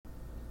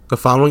The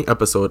following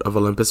episode of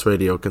Olympus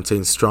Radio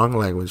contains strong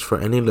language for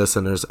any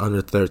listeners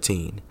under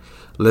 13.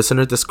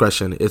 Listener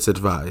discretion is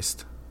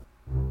advised.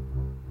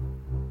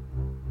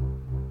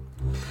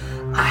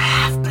 A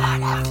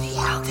half-blood of the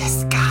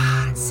eldest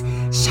gods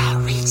shall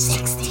reach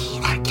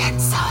 16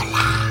 against all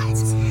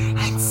odds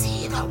and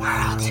see the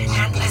world in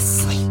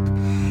endless sleep.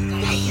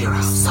 The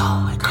hero's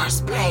soul a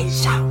cursed blade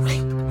shall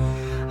reap.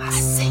 A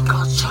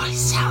single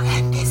choice shall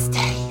end his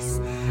days.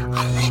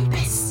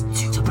 Olympus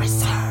to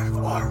preserve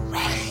or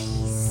raise.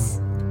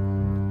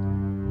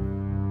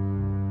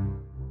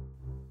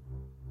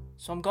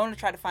 So I'm going to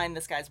try to find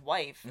this guy's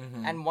wife,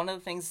 and one of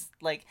the things,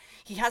 like,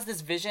 he has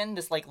this vision,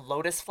 this, like,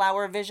 lotus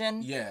flower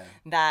vision,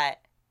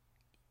 that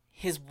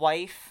his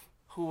wife,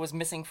 who was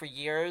missing for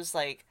years,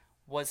 like,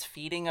 was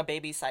feeding a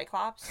baby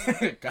Cyclops.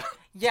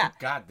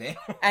 God damn.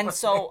 And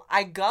so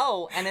I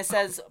go, and it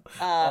says...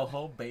 a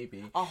whole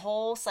baby. A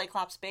whole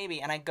Cyclops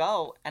baby, and I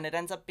go, and it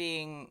ends up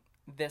being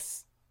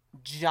this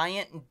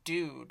giant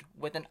dude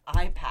with an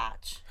eye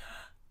patch.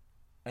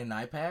 An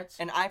eye patch?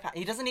 An eye patch.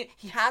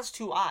 He has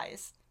two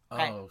eyes.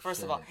 Okay,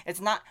 first of all,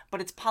 it's not,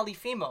 but it's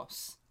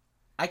Polyphemus.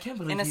 I can't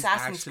believe in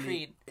Assassin's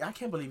Creed. I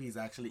can't believe he's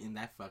actually in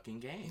that fucking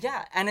game.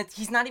 Yeah, and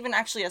he's not even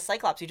actually a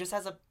Cyclops. He just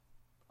has a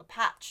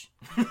patch.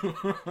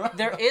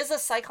 There is a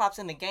Cyclops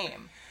in the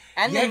game.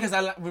 And yeah, because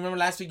I remember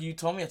last week you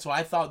told me it, so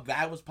I thought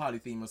that was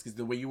Polyphemus because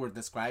the way you were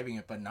describing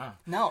it, but nah.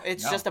 No,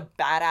 it's just a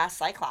badass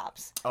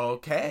Cyclops.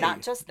 Okay.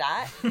 Not just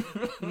that.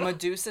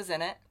 Medusa's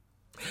in it.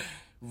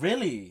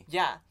 Really?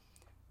 Yeah.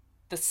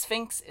 The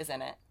Sphinx is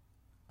in it.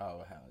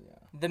 Oh, hell yeah.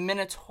 The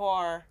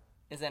Minotaur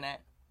is in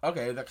it.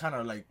 Okay, that kind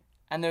of like...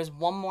 And there's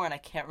one more, and I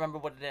can't remember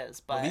what it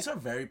is, but... Well, these are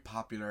very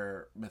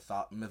popular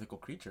mythical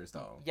creatures,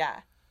 though. Yeah.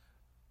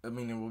 I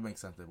mean, it would make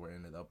sense that we're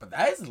in it, though. But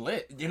that is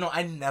lit. You know,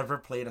 I never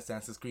played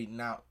Assassin's Creed,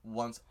 not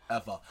once,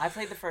 ever. I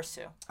played the first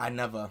two. I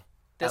never.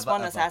 This ever,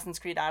 one, ever. Assassin's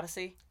Creed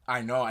Odyssey. I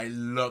know, it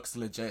looks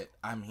legit.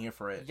 I'm here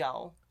for it.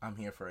 Yo. I'm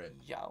here for it.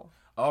 Yo.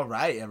 All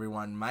right,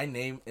 everyone. My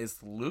name is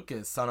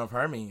Lucas, son of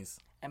Hermes.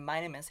 And my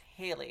name is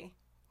Haley,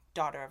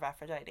 daughter of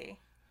Aphrodite.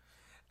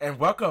 And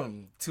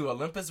welcome to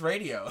Olympus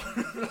Radio.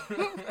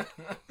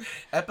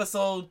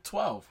 Episode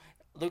 12.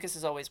 Lucas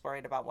is always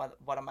worried about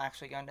what I'm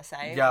actually going to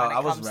say. Yeah, when it I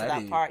was comes ready.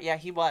 To that part. Yeah,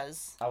 he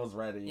was. I was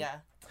ready. Yeah.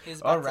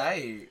 All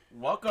right.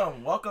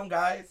 Welcome,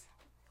 guys.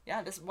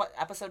 Yeah, this is what,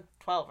 episode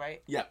 12,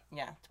 right? Yeah.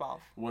 Yeah,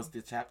 12. What's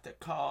the chapter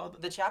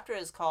called? The chapter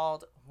is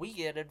called We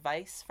Get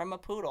Advice from a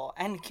Poodle.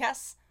 And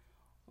guess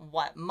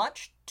what?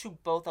 Much to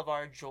both of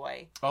our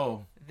joy.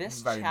 Oh, this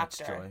very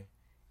chapter much joy.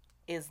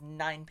 Is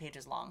 9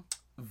 pages long.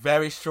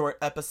 Very short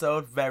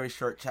episode, very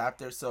short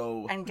chapter,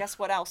 so... And guess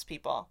what else,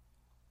 people?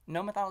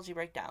 No mythology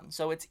breakdown,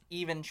 so it's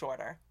even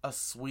shorter. A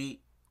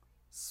sweet,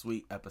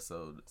 sweet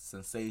episode.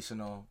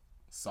 Sensational,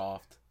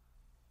 soft.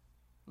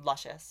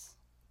 Luscious.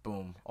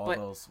 Boom. All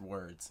those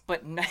words.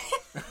 But no,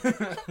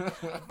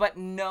 but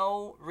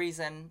no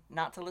reason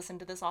not to listen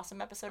to this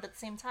awesome episode at the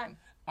same time.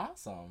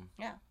 Awesome.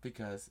 Yeah.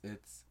 Because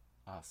it's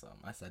awesome.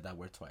 I said that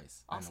word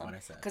twice. Awesome. I know what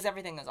I said. Because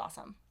everything is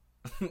awesome.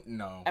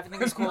 No.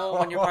 Everything is cool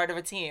when you're part of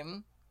a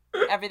team.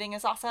 Everything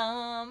is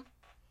awesome.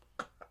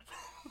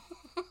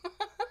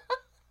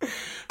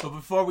 But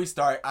before we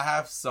start, I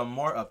have some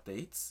more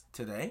updates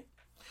today.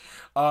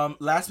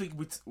 Last week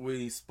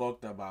we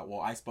spoke about,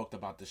 I spoke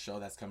about the show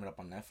that's coming up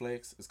on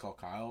Netflix. It's called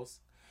Kyle's.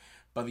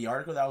 But the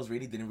article that I was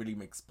reading didn't really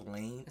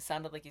explain. It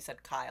sounded like you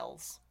said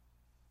Kyle's.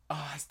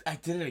 Oh, I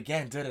did it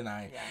again, didn't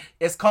I? Yeah.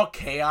 It's called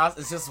Chaos.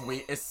 It's just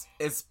weird. It's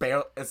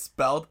spelled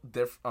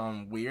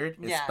weird.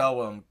 It's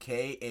spelled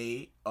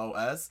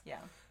Kaos. Yeah.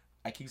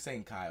 I keep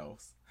saying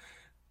Kyle's.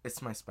 It's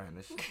my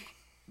Spanish.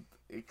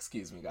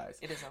 Excuse me, guys.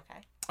 It is okay.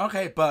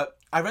 Okay, but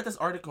I read this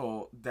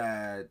article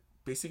that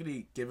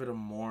basically give it a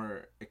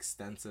more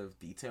extensive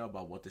detail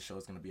about what the show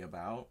is going to be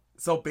about.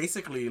 So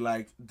basically,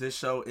 like, this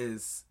show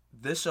is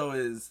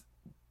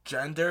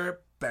gender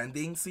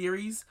bending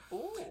series.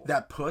 Ooh.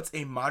 That puts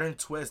a modern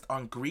twist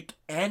on Greek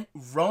and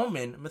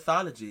Roman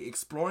mythology,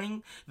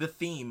 exploring the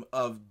theme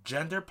of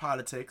gender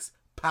politics,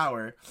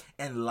 power,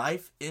 and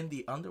life in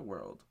the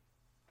underworld.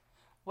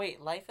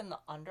 Wait, life in the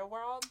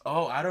underworld?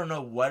 Oh, I don't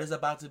know what it's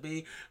about to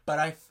be,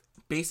 but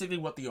basically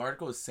what the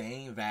article is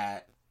saying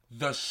that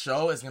the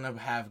show is going to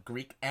have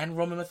Greek and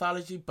Roman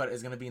mythology, but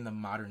it's going to be in the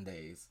modern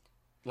days.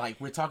 Like,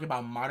 we're talking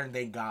about modern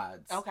day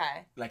gods.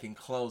 Okay. Like in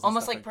clothes.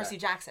 Almost and like stuff Percy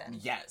that. Jackson.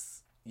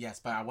 Yes,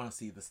 but I want to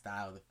see the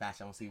style, the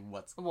fashion. I want to see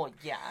what's... Well,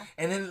 yeah.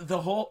 And then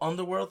the whole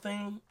underworld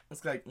thing,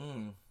 it's like,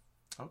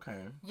 okay.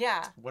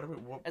 Yeah. What it's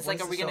what like,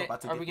 is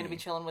are we gonna be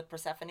chilling with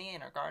Persephone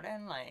in her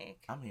garden?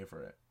 Like, I'm here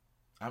for it.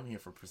 I'm here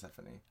for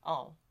Persephone.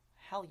 Oh,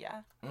 hell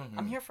yeah. Mm-hmm.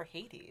 I'm here for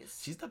Hades.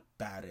 She's the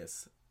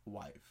baddest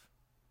wife.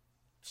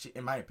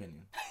 In my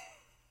opinion.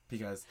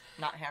 Because...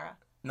 Not Hera?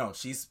 No,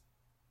 she's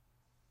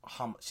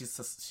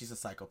a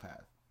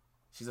psychopath.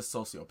 She's a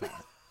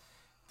sociopath.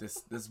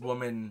 This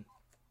woman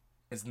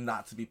is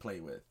not to be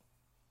played with.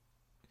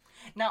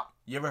 Now...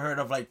 You ever heard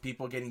of, like,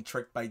 people getting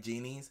tricked by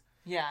genies?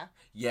 Yeah.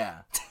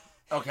 Yeah.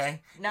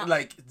 Okay? Now,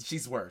 like,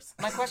 she's worse.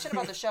 My question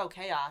about the show,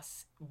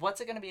 Chaos,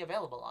 what's it going to be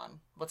available on?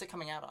 What's it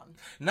coming out on?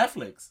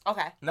 Netflix.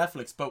 Okay.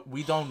 Netflix, but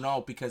we don't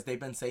know because they've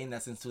been saying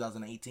that since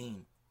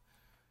 2018.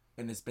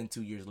 And it's been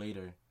 2 years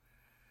later.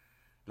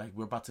 Like,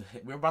 we're about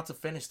to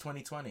finish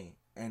 2020.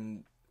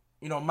 And,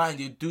 you know, mind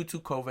you, due to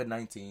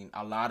COVID-19,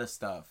 a lot of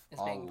stuff,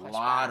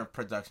 of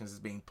productions is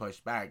being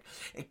pushed back.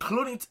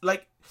 Including,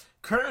 like,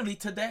 currently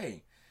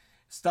today.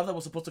 Stuff that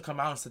was supposed to come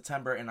out in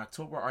September and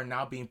October are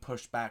now being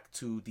pushed back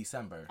to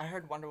December. I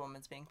heard Wonder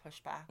Woman's being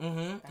pushed back. Mm-hmm.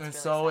 And really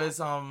so sad.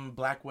 Is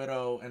Black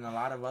Widow and a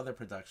lot of other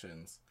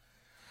productions.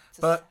 It's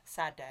a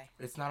sad day.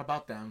 It's not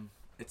about them.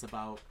 It's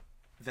about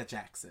the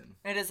Jackson.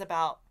 It is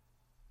about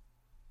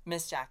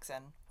Miss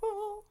Jackson.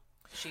 Woo.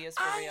 She is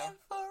for real. I am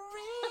for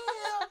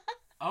real.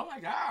 Oh my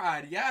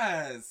God,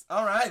 yes.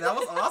 All right, that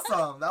was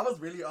awesome. That was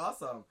really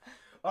awesome.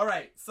 All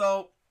right,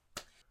 so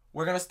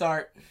we're going to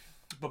start.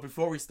 But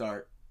before we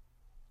start,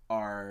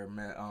 our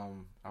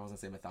I was gonna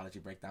say mythology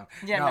breakdown.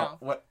 Yeah,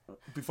 no.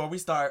 Before we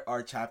start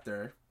our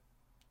chapter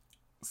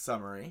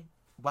summary,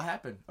 what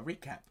happened? A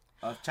recap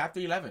of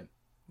chapter 11.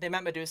 They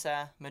met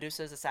Medusa.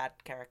 Medusa's a sad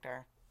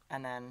character,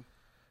 and then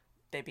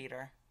they beat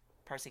her.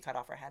 Percy cut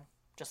off her head,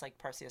 just like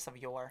Perseus of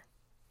yore.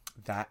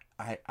 That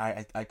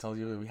I told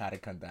you we had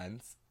it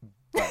condensed.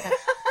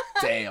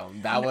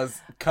 Damn, that was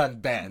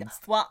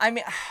condensed. Well, I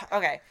mean,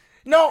 okay.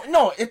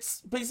 No,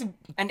 it's basically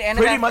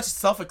pretty much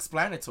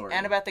self-explanatory.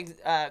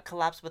 Annabeth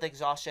collapsed with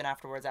exhaustion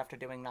afterwards after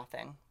doing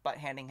nothing but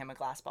handing him a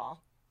glass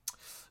ball.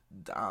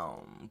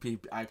 In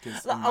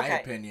my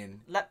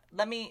opinion.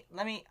 Let me.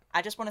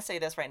 I just want to say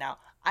this right now.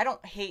 I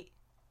don't hate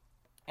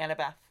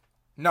Annabeth.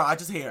 No, I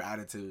just hate her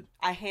attitude.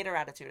 I hate her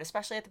attitude,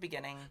 especially at the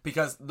beginning.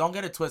 Because don't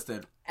get it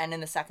twisted. And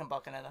in the second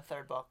book and in the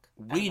third book.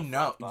 We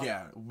know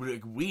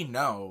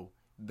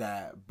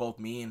that both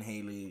me and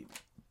Haley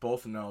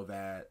both know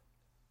that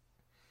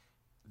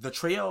the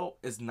trio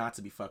is not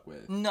to be fucked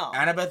with. No.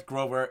 Annabeth,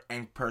 Grover,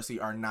 and Percy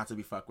are not to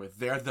be fucked with.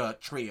 They're the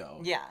trio.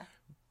 Yeah.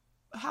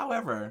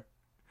 However,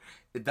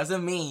 it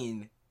doesn't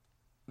mean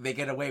they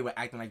get away with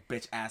acting like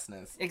bitch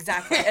assness.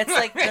 Exactly. It's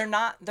like they're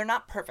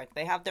not perfect.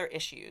 They have their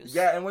issues.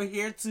 Yeah, and we're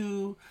here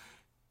to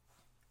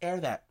air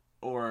that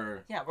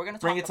or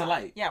bring it to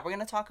light. Yeah, we're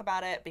gonna talk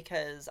about it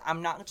because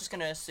I'm not just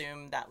gonna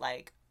assume that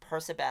like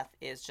Percabeth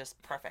is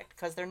just perfect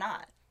because they're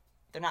not.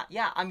 They're not.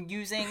 Yeah, I'm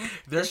using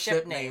their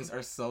ship names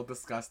are so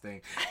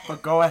disgusting.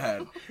 But go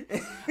ahead.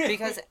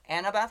 Because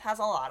Annabeth has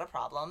a lot of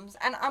problems,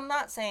 and I'm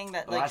not saying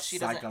that like she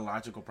doesn't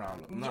psychological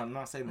problems. No, I'm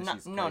not saying that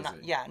she's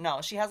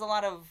crazy. She has a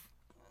lot of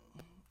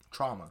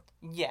trauma.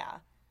 Yeah,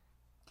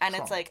 and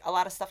it's like a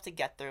lot of stuff to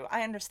get through.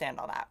 I understand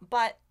all that,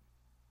 but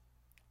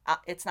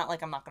it's not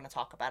like I'm not going to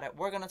talk about it.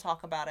 We're going to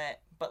talk about it,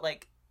 but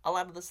like a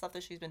lot of the stuff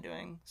that she's been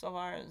doing so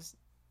far is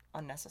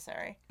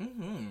unnecessary.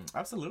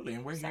 Absolutely,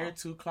 and we're here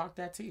to clock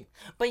that tea.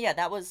 But yeah,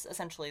 that was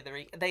essentially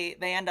they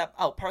end up.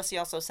 Oh, Percy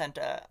also sent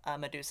a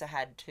Medusa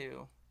head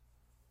to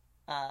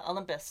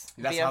Olympus.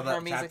 That's via how the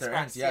Hermes chapter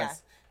Express. ends.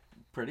 Yes,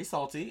 pretty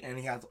salty, and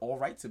he has all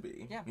right to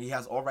be. Yeah, he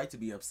has all right to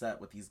be upset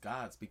with these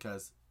gods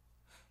because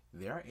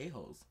they are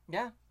a-holes.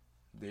 Yeah,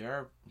 they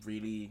are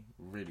really,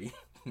 really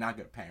not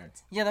good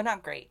parents. Yeah, they're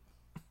not great.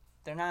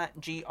 They're not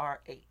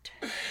GR8.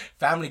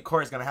 Family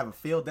court is going to have a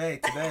field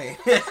day today.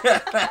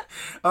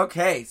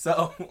 Okay,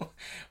 so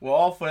with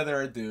all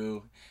further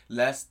ado,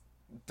 let's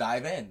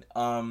dive in.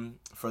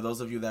 For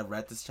those of you that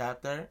read this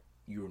chapter,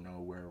 you know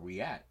where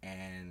we at.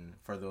 And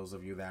for those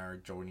of you that are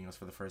joining us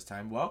for the first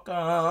time, welcome.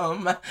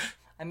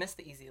 I miss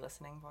the easy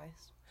listening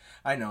voice.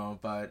 I know,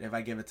 but if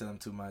I give it to them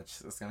too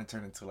much, it's going to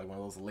turn into like one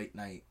of those late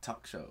night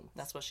talk shows.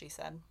 That's what she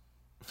said.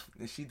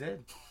 She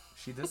did.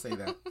 She did say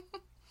that.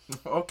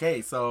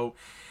 Okay, so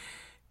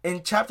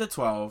in chapter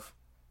 12,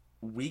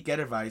 we get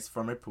advice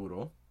from a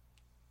poodle.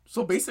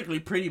 So basically,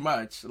 pretty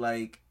much,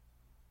 like,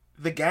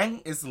 the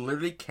gang is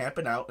literally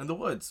camping out in the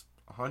woods,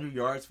 100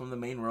 yards from the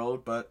main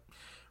road, but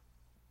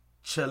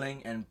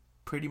chilling and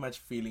pretty much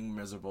feeling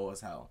miserable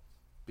as hell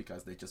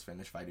because they just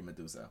finished fighting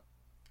Medusa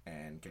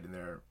and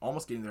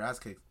almost getting their ass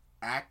kicked.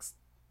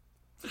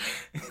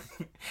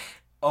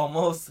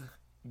 Almost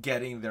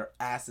getting their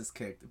asses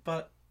kicked.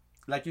 But,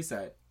 like you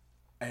said,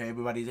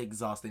 everybody's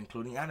exhausted,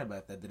 including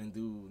Annabeth, that didn't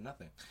do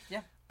nothing.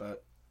 Yeah.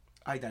 But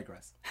I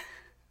digress.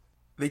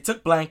 They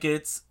took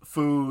blankets,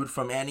 food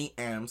from Annie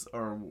M's,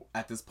 or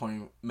at this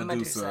point,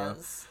 Medusa,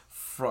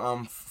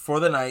 for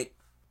the night.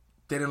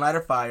 They didn't light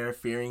a fire,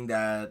 fearing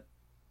that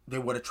they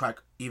would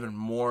attract even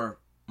more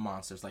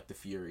monsters like the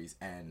Furies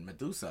and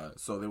Medusa.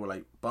 So they were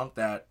like, bump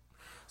that.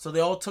 So they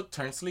all took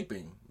turns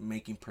sleeping,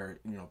 making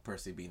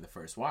Percy being the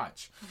first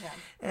watch. Yeah.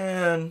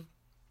 And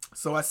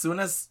so as soon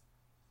as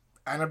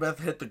Annabeth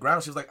hit the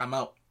ground, she was like, I'm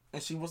out.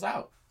 And she was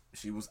out.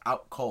 She was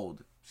out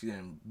cold. She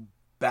didn't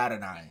bat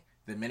an eye.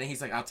 The minute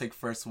he's like, I'll take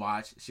first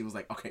watch, she was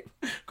like, okay,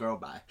 girl,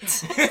 bye.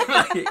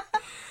 Like,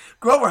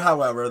 Grover,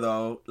 however,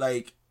 though,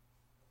 like,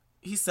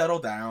 he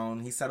settled down.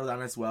 He settled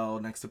down as well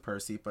next to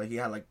Percy, but he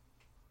had, like,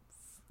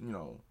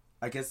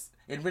 I guess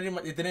it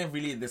didn't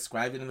really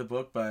describe it in the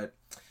book, but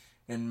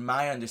in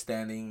my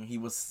understanding, he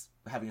was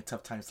having a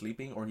tough time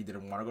sleeping, or he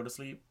didn't want to go to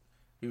sleep.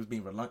 He was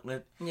being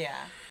reluctant. Yeah.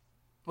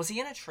 Was he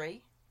in a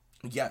tree?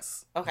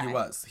 Yes. Okay. He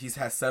was. He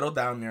has settled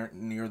down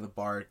near the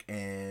bark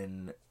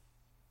and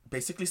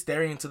basically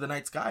staring into the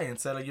night sky and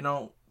said, like, you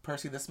know,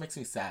 Percy, this makes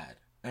me sad.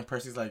 And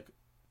Percy's like,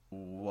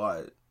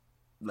 what?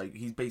 Like,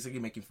 he's basically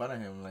making fun of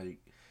him. Like,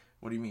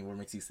 what do you mean? What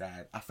makes you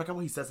sad? I forgot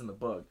what he says in the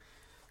book.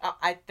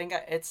 I think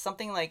it's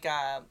something like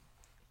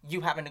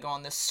you having to go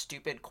on this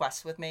stupid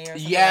quest with me or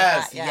something yes,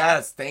 like that. Yeah.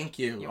 Yes, thank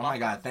you. You're oh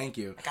welcome. My God, thank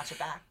you. I got your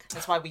back.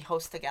 That's why we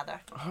host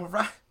together. All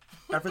right.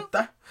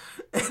 Everything.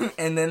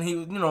 And then he,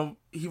 you know,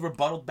 he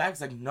rebutted back.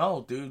 He's like,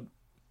 no, dude,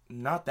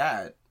 not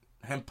that.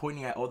 Him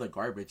pointing at all the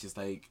garbage is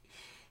like,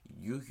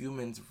 you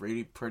humans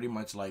really pretty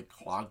much like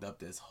clogged up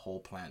this whole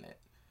planet.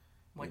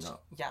 Which,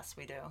 yes,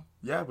 we do.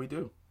 Yeah, we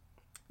do.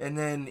 And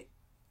then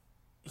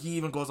he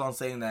even goes on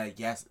saying that,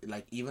 yes,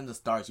 like even the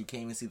stars, you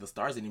can't even see the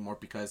stars anymore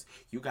because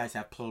you guys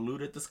have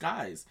polluted the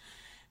skies.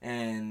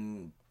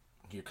 And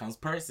here comes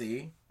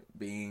Percy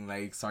being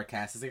like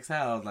sarcastic as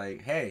hell.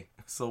 Like, hey,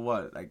 so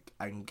what? Like,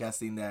 I'm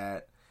guessing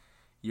that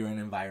you're an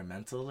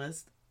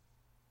environmentalist.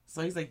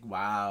 So he's like,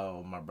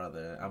 wow, my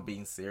brother, I'm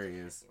being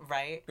serious.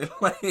 Right.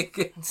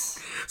 Like,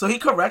 so he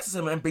corrects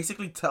him and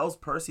basically tells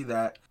Percy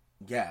that,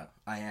 yeah,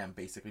 I am,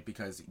 basically,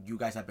 because you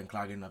guys have been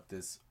clogging up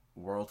this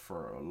world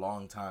for a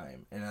long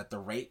time. And at the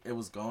rate it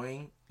was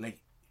going, like,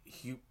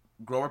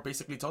 Grover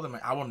basically told him,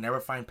 like, I will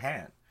never find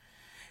Pan.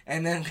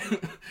 And then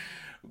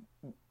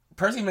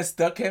Percy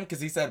mistook him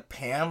because he said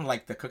Pam,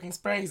 like the cooking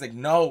spray. He's like,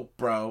 no,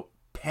 bro,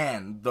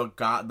 Pan, the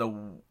god,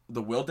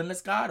 the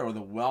wilderness god, or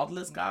the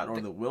wildless god, or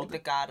the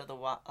god of the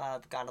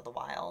god of the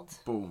wild.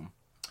 Boom.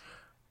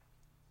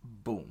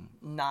 Boom.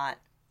 Not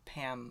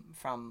Pam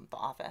from The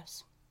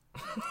Office.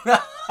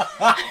 Like,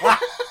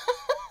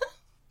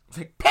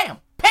 Pam.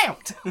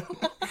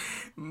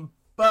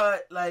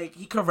 But, like,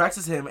 he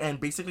corrects him and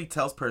basically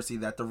tells Percy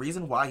that the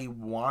reason why he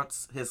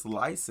wants his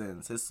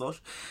license, his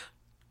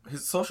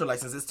social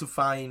license, is to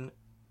find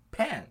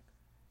Pan.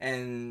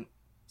 And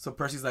so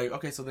Percy's like,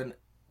 okay, so then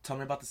tell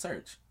me about the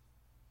search.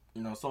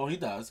 You know, so he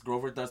does.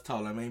 Grover does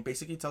tell him. And he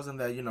basically tells him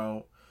that, you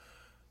know,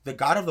 the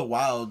god of the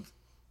wild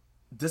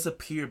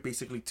disappeared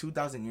basically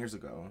 2,000 years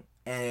ago.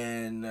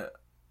 And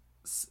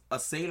a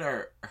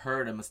sailor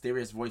heard a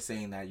mysterious voice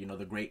saying that, you know,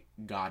 the great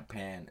god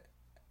Pan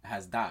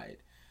has died.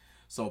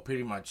 So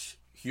pretty much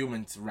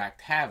humans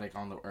wreaked havoc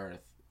on the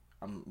earth,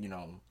 you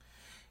know.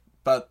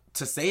 But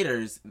to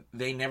satyrs,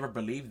 they never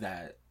believed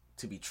that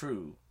to be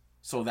true.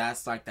 So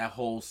that's like that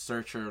whole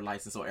searcher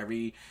license. So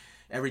every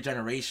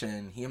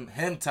generation,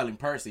 him telling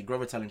Percy,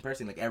 Grover telling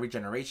Percy, like every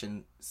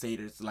generation,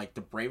 satyrs, like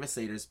the bravest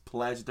satyrs,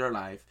 pledged their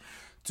life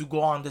to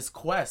go on this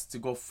quest to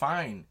go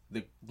find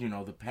the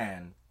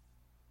Pan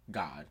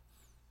god.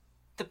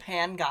 The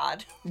Pan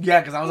god. Yeah,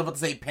 because I was about to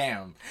say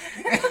Pam.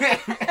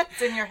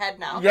 It's in your head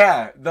now.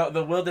 Yeah,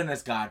 the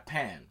wilderness god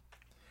Pan.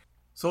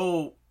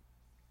 So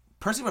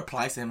Percy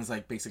replies to him, is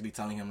like basically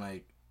telling him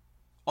like,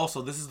 oh,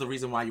 so this is the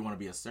reason why you want to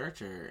be a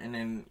searcher. And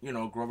then, you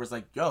know, Grover's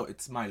like, yo,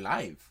 it's my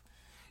life.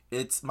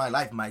 It's my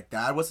life. My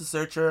dad was a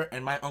searcher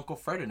and my Uncle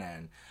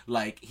Ferdinand.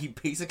 Like, he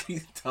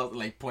basically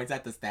points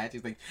at the statue.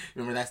 He's like,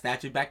 remember that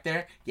statue back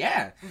there?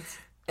 Yeah.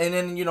 And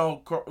then, you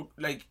know,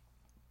 like,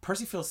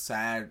 Percy feels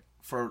sad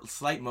for a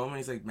slight moment.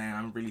 He's like, man,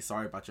 I'm really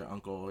sorry about your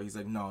uncle. He's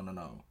like,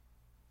 no.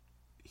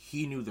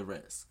 He knew the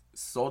risk.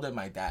 So did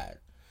my dad.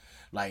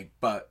 Like,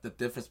 but the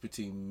difference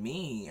between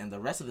me and the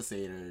rest of the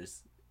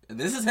satyrs, and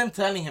this is him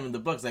telling him in the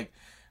books, like,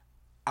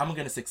 I'm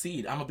going to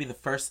succeed. I'm going to be the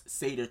first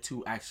satyr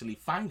to actually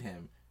find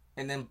him.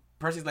 And then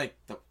Percy's like,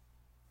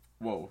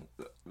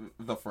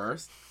 the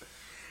first?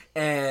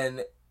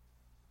 And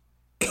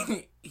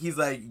he's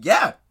like,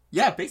 yeah,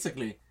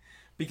 basically.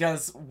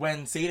 Because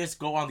when satyrs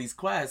go on these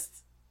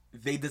quests,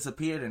 they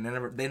disappeared and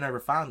they never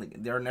found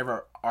again. They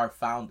never are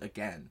found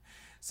again.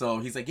 So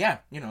he's like, yeah,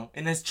 you know,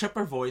 in his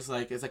chipper voice,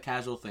 like, it's a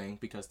casual thing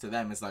because to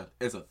them it's like,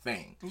 it's a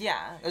thing.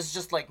 Yeah, it's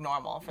just like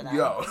normal for them.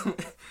 Yo.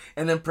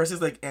 And then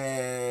Percy's like,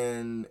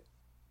 and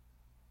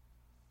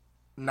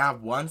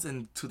not once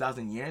in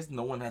 2,000 years,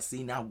 no one has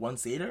seen not one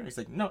satyr? He's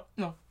like, no.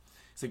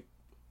 It's like,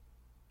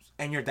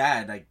 and your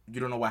dad, like,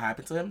 you don't know what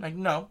happened to him? Like,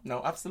 no,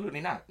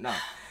 absolutely not, no.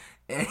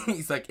 And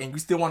he's like, and you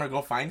still want to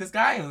go find this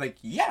guy? And I'm like,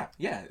 yeah,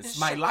 it's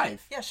my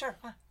life. Yeah, sure.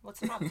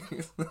 What's the problem?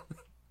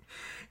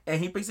 And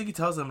he basically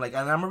tells him, like,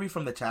 and I'm going to read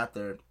from the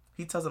chapter.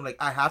 He tells him, like,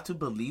 I have to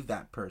believe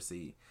that,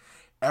 Percy.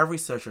 Every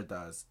searcher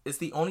does. It's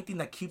the only thing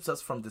that keeps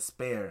us from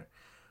despair.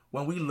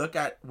 When we look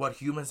at what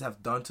humans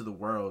have done to the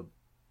world,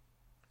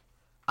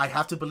 I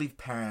have to believe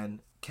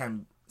Pan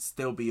can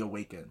still be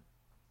awakened.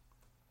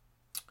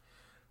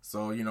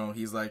 So, you know,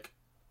 he's like,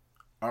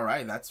 all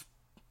right, that's...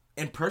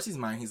 In Percy's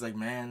mind, he's like,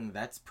 man,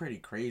 that's pretty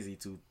crazy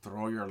to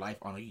throw your life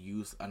on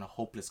a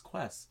hopeless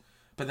quest.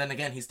 But then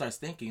again, he starts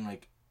thinking,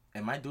 like,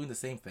 am I doing the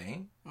same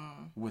thing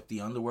with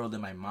the underworld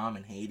and my mom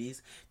in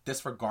Hades,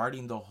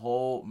 disregarding the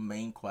whole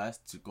main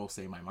quest to go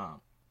save my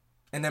mom?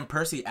 And then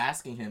Percy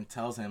asking him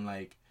tells him,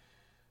 like,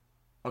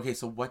 okay,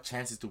 so what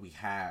chances do we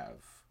have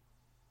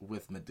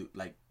with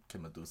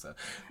Medusa,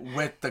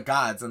 with the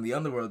gods and the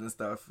underworld and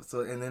stuff?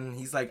 So, and then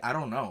he's like, I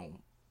don't know.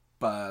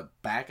 But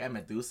back at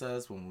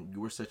Medusa's, when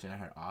you were searching at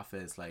her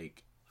office,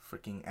 like,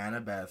 freaking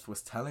Annabeth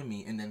was telling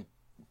me, and then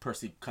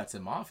Percy cuts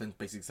him off and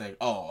basically saying,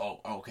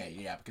 okay,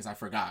 yeah, because I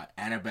forgot.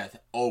 Annabeth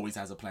always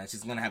has a plan.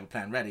 She's going to have a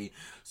plan ready.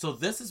 So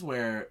this is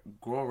where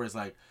Grover's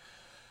like,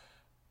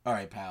 all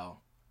right,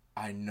 pal,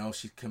 I know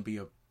she can be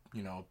a,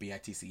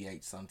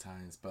 bitch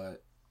sometimes,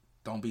 but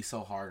don't be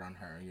so hard on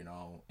her,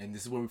 And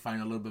this is where we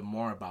find a little bit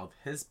more about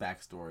his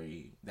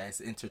backstory that's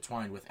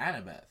intertwined with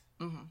Annabeth.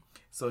 Mm-hmm.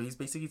 So he's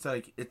basically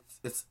like,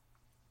 it's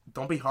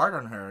don't be hard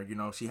on her,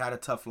 she had a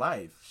tough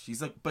life.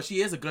 But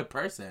she is a good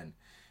person,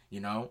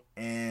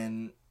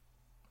 and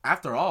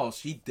after all,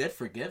 she did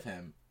forgave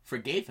him.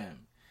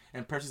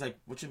 And Percy's like,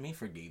 what you mean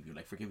forgave you?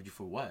 Like, forgive you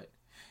for what?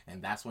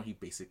 And that's when he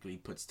basically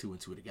puts two and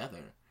two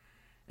together.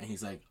 And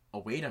he's like, oh,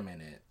 wait a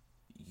minute.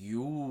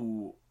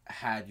 You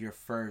had your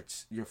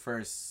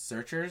first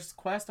searcher's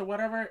quest or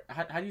whatever?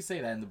 How do you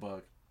say that in the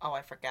book? Oh,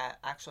 I forget,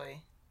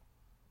 actually.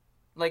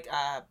 Like,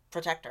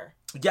 protector.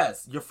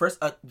 Yes, your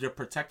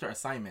protector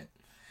assignment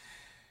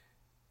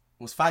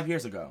was 5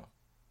 years ago.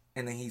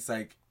 And then he's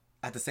like,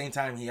 at the same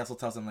time, he also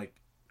tells him, like,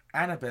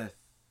 Annabeth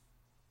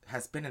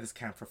has been in this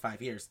camp for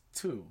 5 years,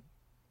 too.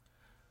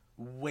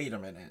 Wait a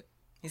minute.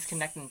 He's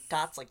connecting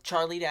dots like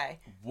Charlie Day.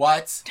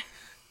 What?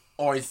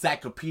 Or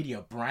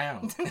Encyclopedia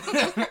Brown.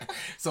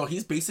 So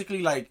he's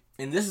basically like,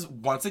 and this is,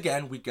 once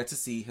again, we get to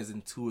see his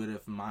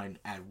intuitive mind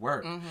at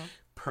work. Mm-hmm.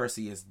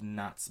 Percy is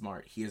not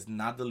smart. He is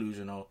not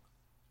delusional.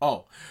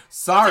 Oh,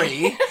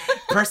 sorry.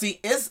 Percy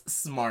is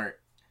smart.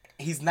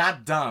 He's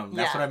not dumb.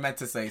 That's what I meant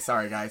to say.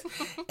 Sorry, guys.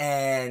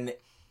 And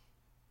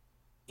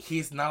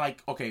he's not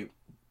like, okay,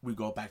 we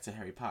go back to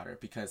Harry Potter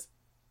because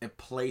it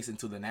plays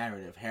into the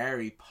narrative.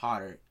 Harry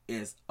Potter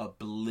is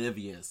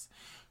oblivious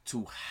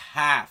to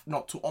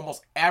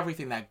almost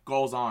everything that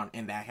goes on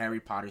in that Harry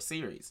Potter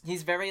series.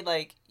 He's very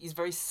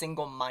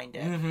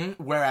single-minded.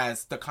 Mm-hmm.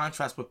 Whereas the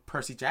contrast with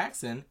Percy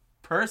Jackson,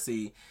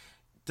 Percy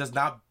does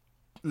not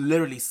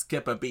literally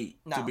skip a beat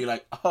to be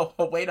like, oh,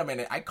 wait a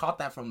minute, I caught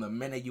that from the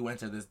minute you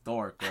enter this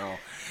door, girl.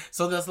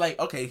 So that's like,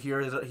 okay,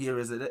 here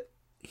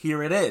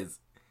it is.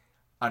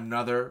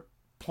 Another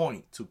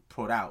point to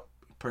put out.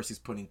 Percy's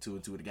putting two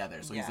and two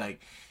together. So he's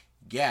like,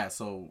 yeah,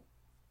 so,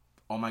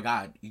 oh my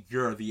God,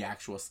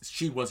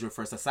 she was your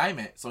first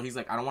assignment. So he's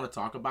like, I don't want to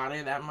talk about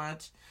it that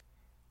much.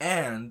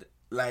 And,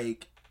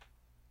 like,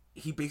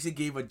 he basically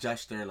gave a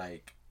gesture,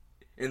 like,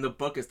 in the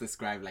book it's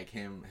described like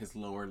his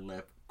lower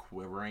lip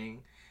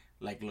quivering,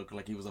 like, looked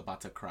like he was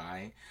about to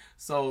cry.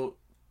 So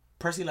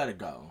Percy let it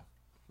go.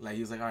 Like,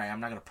 he was like, all right, I'm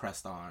not going to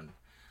press on.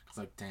 I was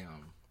like,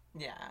 damn.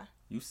 Yeah.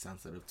 You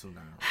sensitive too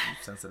now. You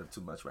sensitive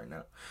too much right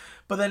now.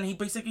 But then he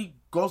basically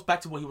goes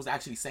back to what he was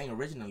actually saying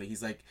originally.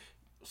 He's like,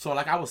 so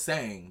like I was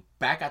saying,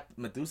 back at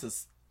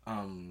Medusa's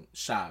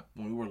shop,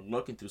 when we were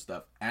looking through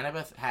stuff,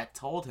 Annabeth had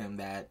told him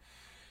that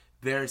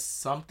there's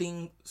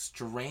something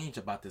strange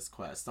about this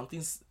quest.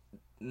 Something's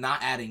not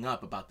adding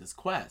up about this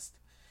quest.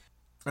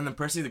 And then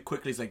Percy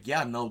quickly is like,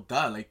 yeah, no,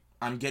 duh. Like,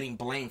 I'm getting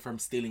blamed from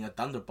stealing a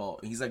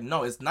thunderbolt. And he's like,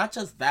 no, it's not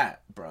just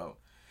that, bro.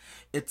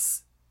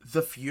 It's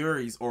the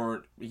Furies,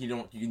 or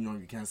you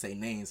can't say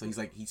names. So he's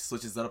like, he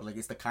switches it up. Like,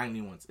 it's the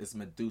kindly ones. It's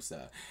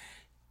Medusa.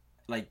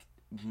 Like,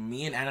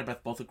 me and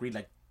Annabeth both agreed,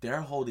 like,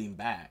 they're holding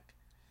back.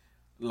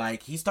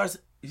 Like, he starts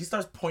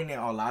pointing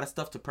out a lot of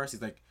stuff to Percy.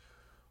 He's like,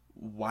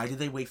 why did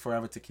they wait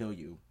forever to kill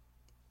you?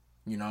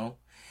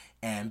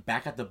 And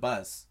back at the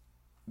bus,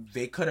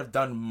 they could have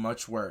done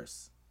much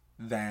worse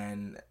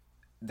than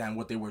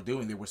what they were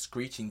doing. They were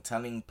screeching,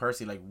 telling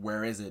Percy, like,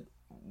 where is it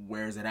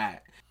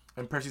at?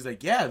 And Percy's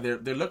like, yeah,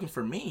 they're looking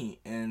for me.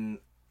 And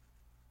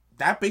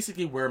that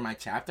basically where my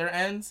chapter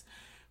ends.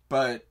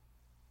 But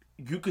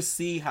you could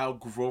see how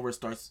Grover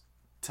starts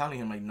telling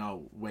him, like,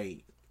 no,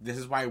 wait, this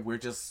is why we're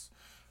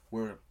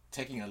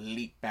taking a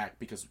leap back,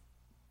 because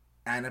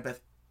Annabeth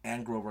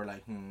and Grover are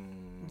like,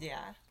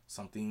 yeah,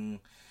 something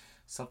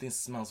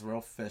smells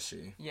real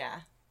fishy.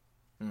 Yeah.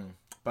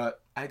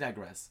 But I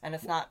digress. And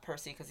it's not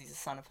Percy because he's a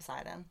son of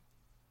Poseidon.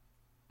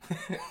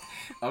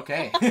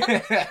 Okay.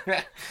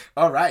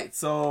 All right.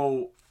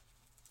 So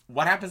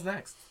what happens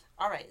next?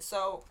 All right.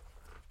 So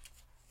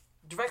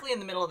directly in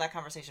the middle of that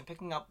conversation,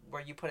 picking up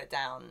where you put it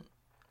down,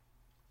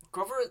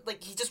 Grover,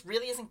 like, he just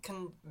really isn't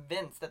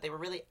convinced that they were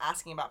really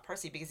asking about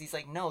Percy, because he's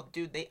like, no,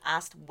 dude, they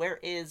asked, where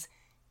is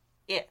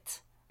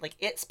it? Like,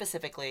 it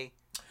specifically,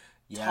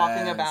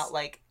 talking about,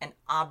 like, an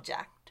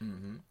object.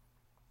 Mm-hmm.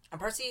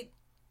 And Percy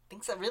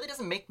thinks that really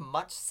doesn't make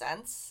much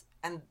sense,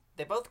 and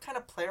they both kind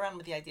of play around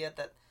with the idea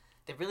that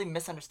they really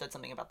misunderstood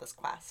something about this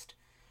quest,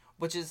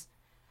 which is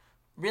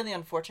really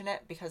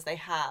unfortunate, because they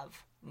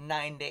have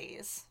 9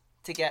 days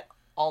to get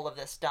all of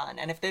this done,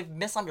 and if they've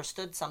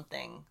misunderstood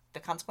something, the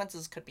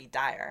consequences could be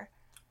dire.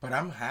 But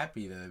I'm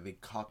happy that they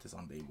caught this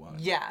on day one.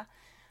 Yeah.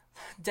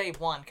 Day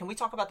one. Can we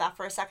talk about that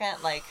for a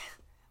second? Like,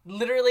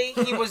 literally,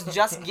 he was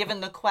just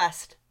given the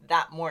quest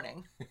that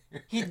morning.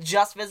 He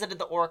just visited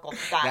the Oracle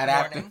that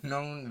morning.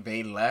 Afternoon,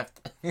 they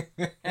left.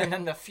 And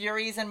then the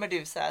Furies and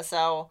Medusa,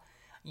 so,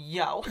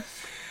 yo.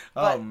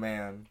 Oh,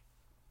 man.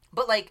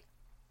 But, like,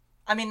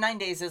 I mean, 9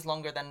 days is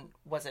longer than,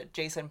 was it,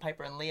 Jason,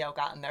 Piper, and Leo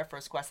got in their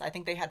first quest. I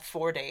think they had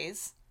 4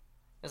 days.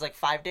 It was like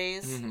 5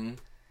 days. Mm-hmm.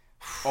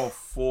 Oh,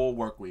 full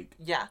work week.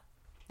 Yeah.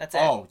 That's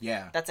it. Oh,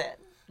 yeah. That's it.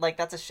 Like,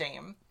 that's a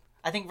shame.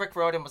 I think Rick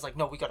Riordan was like,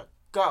 no, we gotta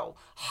go.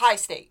 High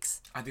stakes.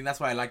 I think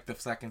that's why I like the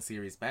second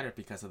series better,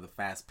 because of the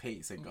fast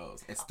pace it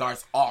goes. It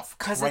starts off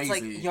crazy. Because it's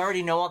like, you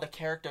already know all the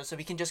characters, so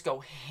we can just go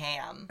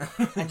ham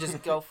and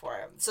just go for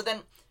it. So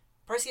then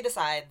Percy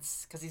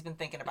decides, because he's been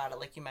thinking about it,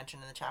 like you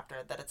mentioned in the chapter,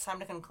 that it's time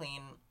to come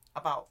clean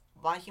about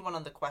why he went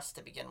on the quest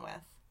to begin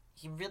with.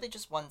 He really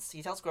just wants,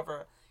 he tells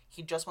Grover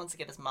he just wants to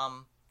get his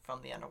mom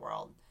from the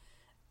underworld.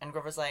 And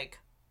Grover's like,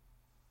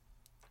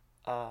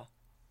 duh.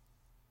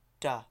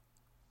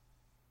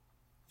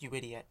 You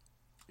idiot.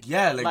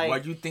 Yeah, like why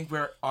do you think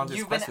we're on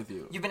this quest with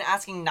you? You've been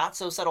asking not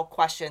so subtle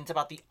questions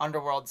about the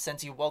underworld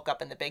since you woke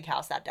up in the big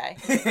house that day.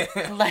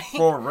 Like,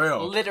 for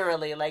real.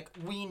 Literally, like,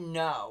 we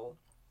know.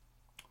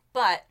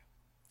 But,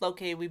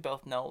 Loki, we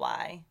both know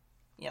why,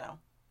 you know,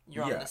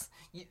 you're on this.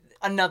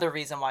 Another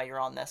reason why you're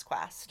on this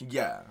quest.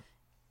 Yeah.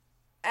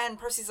 And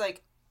Percy's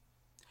like,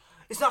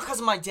 it's not because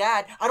of my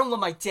dad. I don't love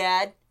my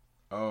dad.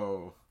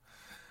 Oh.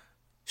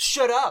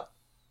 Shut up.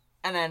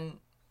 And then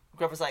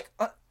Grover's like,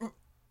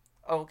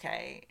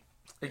 okay.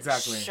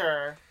 Exactly.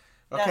 Sure.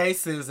 Okay,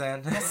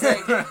 Susan.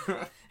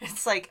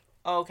 It's like,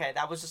 okay,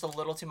 that was just a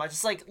little too much.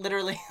 It's like,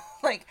 literally,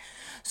 like,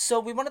 so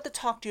we wanted to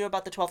talk to you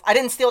about the 12th. I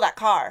didn't steal that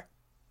car.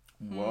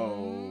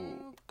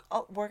 Whoa.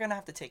 Oh, we're going to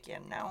have to take you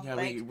in now. Yeah,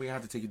 like, we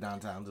have to take you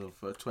downtown to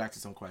ask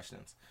you some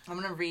questions. I'm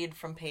going to read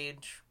from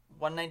page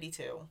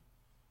 192.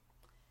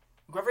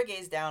 Grover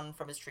gazed down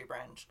from his tree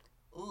branch.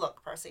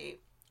 Look, Percy,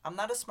 I'm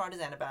not as smart as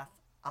Annabeth.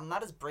 I'm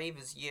not as brave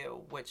as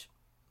you, which,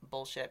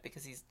 bullshit,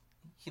 because he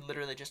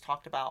literally just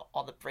talked about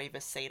all the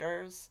bravest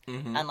satyrs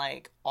and,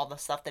 like, all the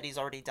stuff that he's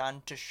already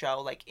done to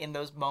show, like, in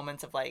those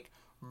moments of, like,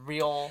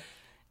 real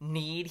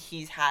need,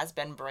 he has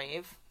been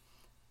brave.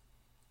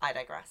 I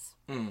digress.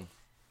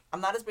 I'm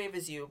not as brave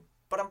as you,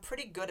 but I'm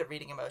pretty good at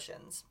reading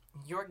emotions.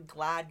 You're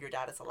glad your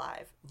dad is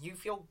alive. You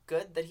feel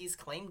good that he's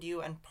claimed you,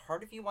 and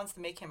part of you wants to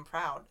make him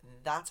proud.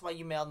 That's why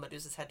you mailed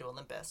Medusa's head to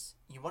Olympus.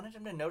 You wanted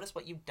him to notice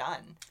what you've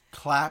done.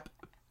 Clap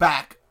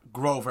back,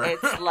 Grover.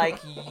 It's like,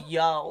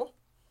 yo.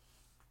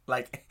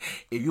 Like,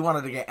 if you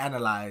wanted to get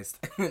analyzed.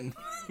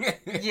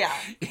 Yeah.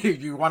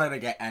 If you wanted to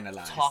get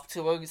analyzed. Talk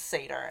to a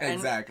satyr.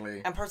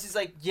 Exactly. And Percy's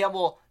like, yeah,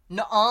 well,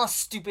 nuh-uh,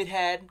 stupid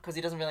head. Because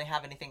he doesn't really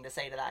have anything to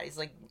say to that. He's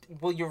like,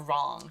 well, you're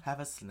wrong.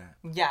 Have a snap.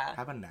 Yeah.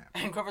 Have a nap.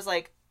 And Grover's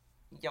like,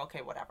 yeah,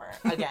 okay, whatever.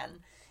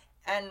 Again.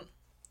 And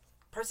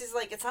Percy's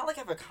like, it's not like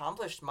I've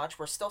accomplished much.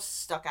 We're still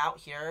stuck out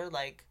here.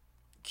 Like,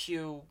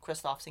 cue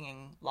Kristoff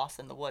singing Lost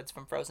in the Woods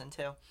from Frozen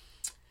 2.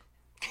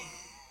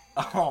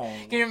 Oh.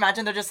 Can you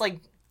imagine they're just like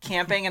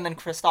camping and then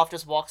Kristoff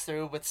just walks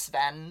through with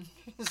Sven.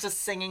 He's just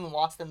singing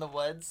Lost in the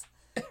Woods.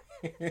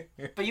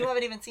 But you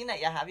haven't even seen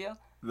that yet, have you?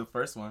 The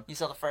first one. You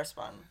saw the first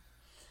one.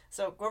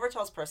 So Grover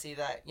tells Percy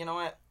that, you know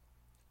what?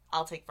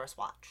 I'll take first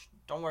watch.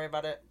 Don't worry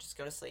about it. Just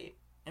go to sleep.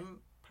 And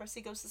Percy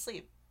goes to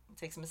sleep. It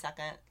takes him a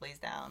second, lays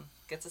down,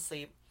 gets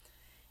asleep.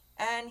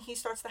 And he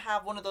starts to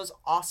have one of those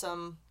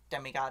awesome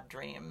demigod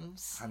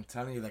dreams. I'm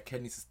telling you, that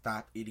kid needs to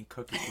stop eating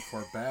cookies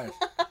before bed.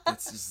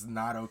 It's just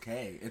not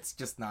okay. It's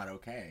just not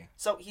okay.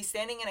 So he's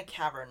standing in a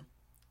cavern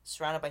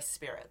surrounded by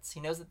spirits. He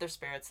knows that they're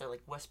spirits. They're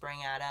like whispering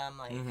at him,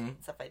 like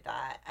stuff like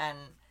that. And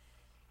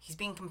he's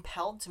being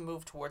compelled to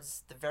move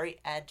towards the very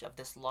edge of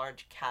this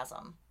large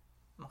chasm.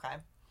 Okay?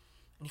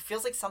 And he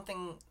feels like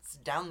something's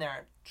down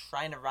there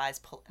trying to rise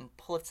and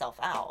pull itself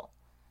out.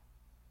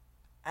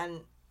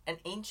 And an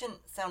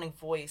ancient sounding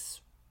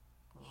voice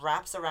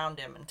wraps around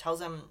him and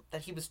tells him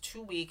that he was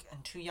too weak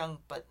and too young,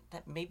 but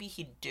that maybe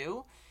he'd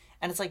do.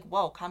 And it's like,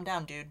 whoa, calm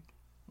down, dude.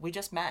 We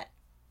just met.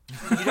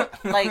 You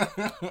don't, like...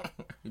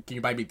 Can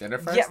you buy me dinner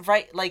first? Yeah,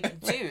 right. Like,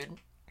 dude,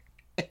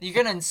 you're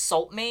gonna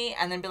insult me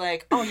and then be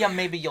like, oh, yeah,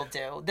 maybe you'll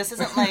do. This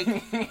isn't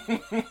like...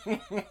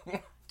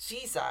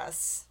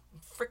 Jesus.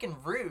 Freaking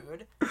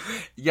rude.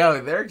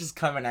 Yo, they're just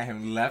coming at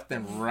him left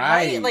and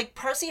right. Like,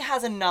 Percy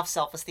has enough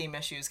self-esteem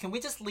issues. Can we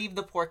just leave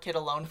the poor kid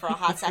alone for a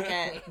hot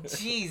second?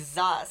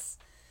 Jesus.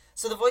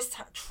 So the voice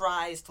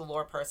tries to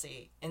lure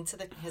Percy into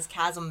his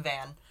chasm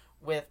van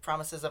with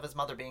promises of his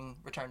mother being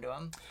returned to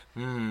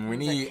him. We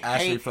need like,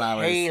 Ashley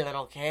Flowers. Hey,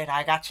 little kid,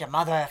 I got your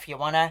mother if you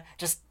want to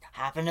just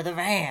hop into the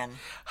van.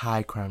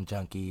 Hi, Crime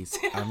Junkies.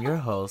 I'm your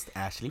host,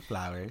 Ashley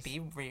Flowers.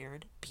 Be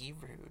weird, be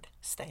rude,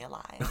 stay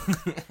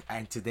alive.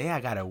 And today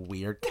I got a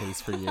weird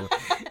case for you.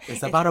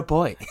 It's about a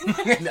boy.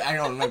 I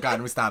don't know. God,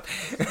 let me stop.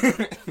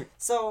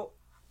 So,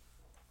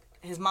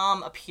 his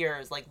mom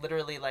appears, like,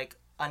 literally, like,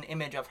 an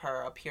image of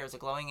her appears, a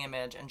glowing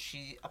image, and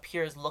she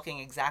appears looking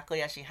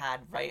exactly as she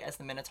had right as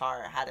the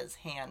Minotaur had his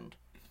hand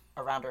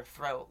around her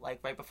throat, like,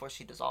 right before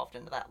she dissolved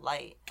into that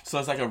light. So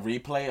it's like a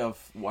replay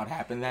of what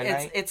happened that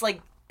night? It's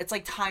like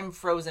time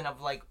frozen of,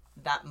 like,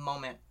 that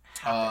moment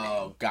happening.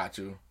 Oh, got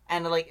you.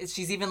 And, like,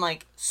 she's even,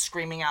 like,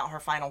 screaming out her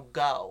final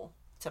go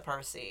to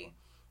Percy.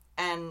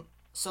 And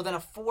so then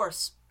a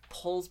force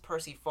pulls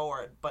Percy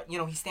forward, but, you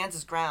know, he stands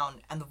his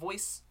ground, and the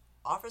voice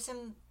offers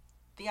him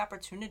the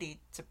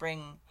opportunity to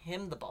bring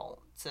him the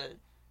bolt, to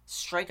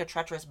strike a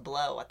treacherous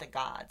blow at the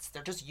gods.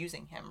 They're just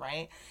using him,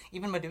 right?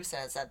 Even Medusa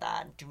has said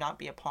that. Do not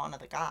be a pawn of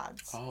the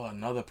gods. Oh,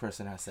 another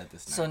person has said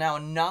this now. So now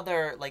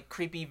another, like,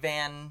 creepy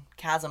Van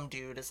Chasm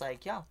dude is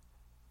like, yo,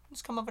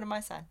 just come over to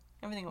my side.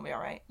 Everything will be all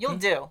right. You'll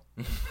do.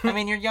 I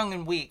mean, you're young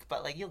and weak,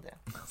 but, like, you'll do.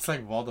 It's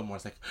like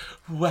Voldemort's like,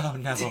 wow,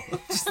 Neville.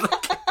 Just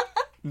like,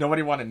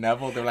 nobody wanted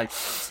Neville. They're like,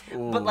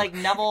 ooh. But, like,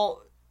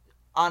 Neville,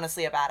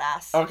 honestly, a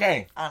badass.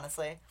 Okay.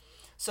 Honestly.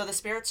 So the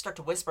spirits start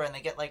to whisper, and they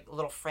get, like, a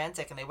little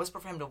frantic, and they whisper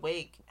for him to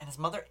wake, and his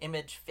mother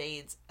image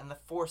fades, and the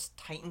Force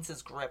tightens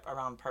his grip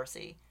around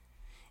Percy.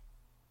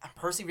 And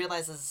Percy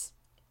realizes,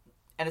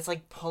 and it's,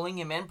 like, pulling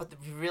him in, but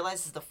he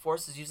realizes the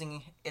Force is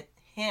using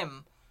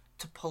him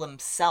to pull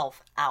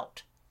himself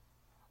out.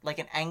 Like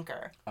an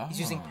anchor. Oh. He's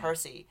using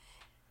Percy.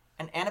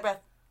 And Annabeth,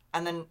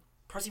 and then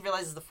Percy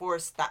realizes the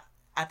Force that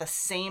at the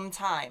same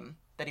time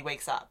that he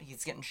wakes up,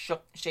 he's getting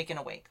shaken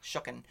awake.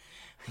 Shooken.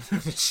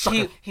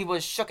 He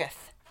was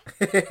shooketh.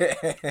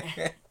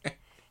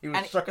 He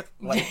was shooketh.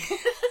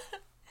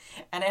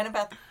 And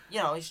Annabeth,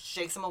 he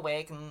shakes him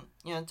awake and,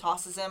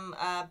 tosses him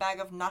a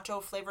bag of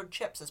nacho-flavored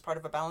chips as part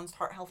of a balanced,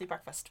 heart-healthy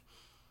breakfast.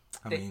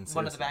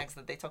 One of the bags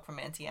that they took from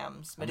Auntie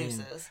M's,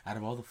 Medusa's. Out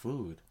of all the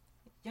food.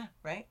 Yeah,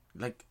 right?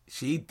 Like,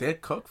 she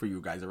did cook for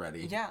you guys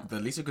already. Yeah. The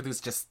least you could do is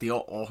just steal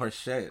all her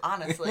shit.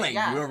 Honestly, like,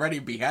 yeah. You already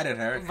beheaded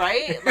her.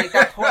 Right? Like,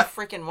 that poor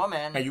freaking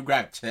woman. And you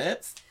grabbed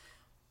chips?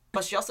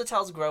 But she also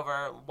tells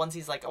Grover, once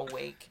he's, like,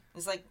 awake,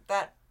 it's like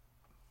that...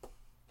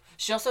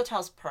 She also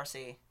tells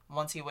Percy,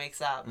 once he wakes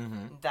up,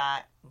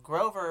 that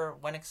Grover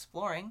went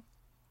exploring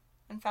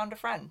and found a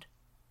friend.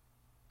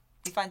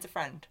 He finds a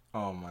friend.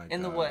 Oh, my God.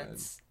 In the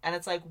woods. And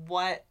it's like,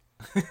 what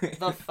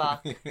the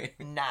fuck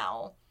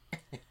now?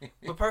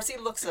 But Percy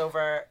looks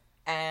over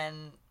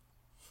and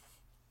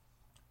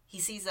he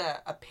sees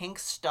a pink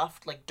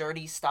stuffed, like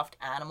dirty stuffed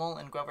animal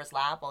in Grover's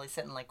lap while he's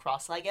sitting like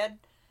cross-legged.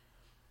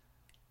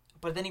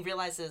 But then he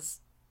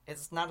realizes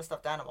it's not a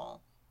stuffed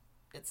animal.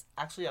 It's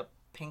actually a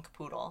pink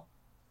poodle.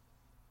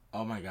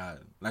 Oh my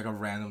God. Like a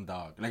random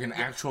dog. Like an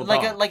actual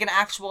dog. Like an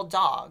actual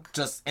dog.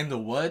 Just in the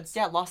woods?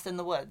 Yeah, lost in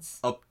the woods.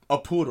 A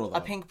poodle though.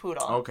 A pink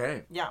poodle.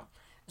 Okay. Yeah.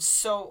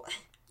 So...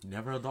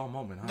 Never a dull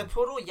moment, huh? The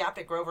poodle yapped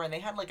at Grover, and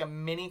they had, like, a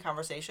mini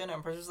conversation,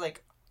 and Percy was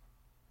like,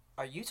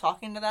 are you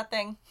talking to that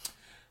thing?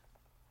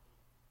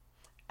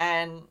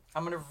 And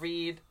I'm going to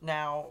read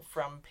now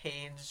from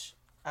page...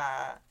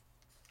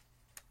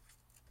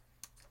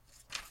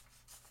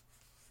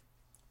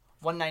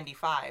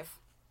 195.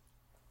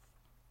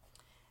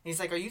 He's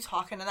like, are you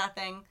talking to that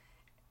thing?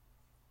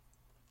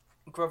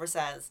 Grover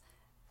says,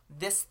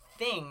 this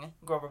thing,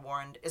 Grover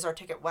warned, is our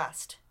ticket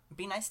west.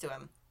 Be nice to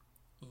him.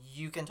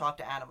 You can talk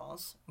to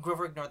animals.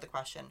 Grover ignored the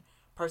question.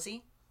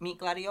 Percy, meet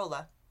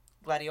Gladiola.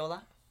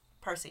 Gladiola,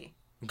 Percy.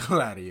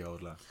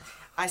 Gladiola.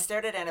 I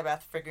stared at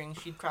Annabeth, figuring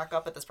she'd crack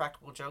up at this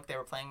practical joke they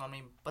were playing on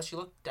me, but she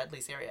looked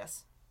deadly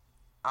serious.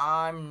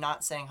 I'm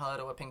not saying hello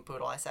to a pink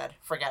poodle, I said.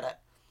 Forget it.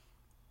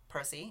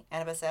 Percy,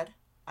 Annabeth said.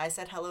 I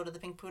said hello to the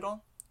pink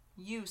poodle.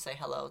 You say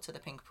hello to the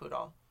pink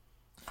poodle.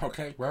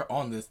 Okay, we're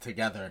on this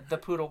together. The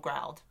poodle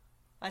growled.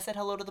 I said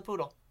hello to the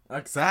poodle.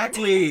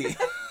 Exactly.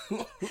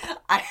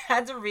 I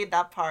had to read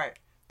that part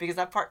because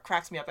that part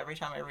cracks me up every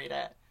time I read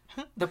it.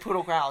 The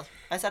poodle growled.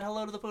 I said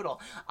hello to the poodle.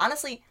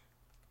 Honestly,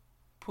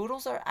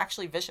 poodles are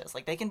actually vicious.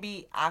 Like, they can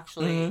be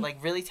actually,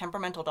 like, really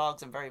temperamental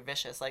dogs and very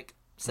vicious. Like,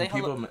 say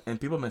hello.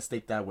 And people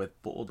mistake that with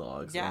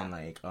bulldogs and,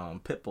 like,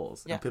 pit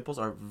bulls. Yeah. And pit bulls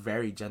are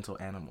very gentle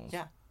animals.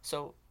 Yeah.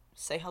 So,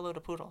 say hello to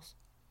poodles.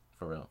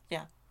 For real.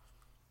 Yeah.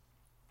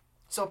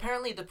 So,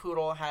 apparently the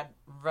poodle had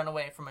run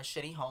away from a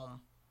shitty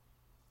home.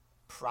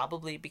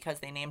 Probably because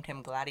they named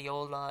him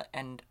Gladiola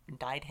and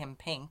dyed him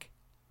pink.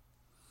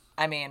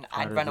 I mean,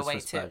 I'd run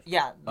away too.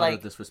 Yeah, like...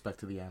 Utter disrespect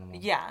to the animal.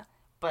 Yeah,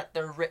 but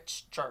they're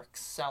rich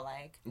jerks, so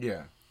like...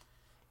 Yeah.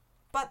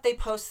 But they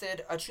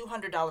posted a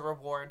 $200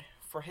 reward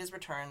for his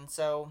return,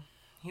 so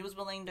he was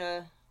willing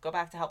to go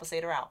back to help a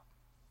satyr out.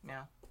 You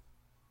know?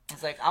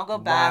 He's like, I'll go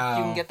back,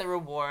 you can get the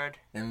reward.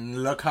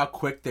 And look how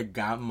quick they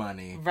got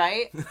money.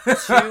 Right?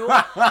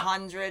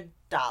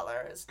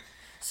 $200.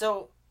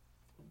 So...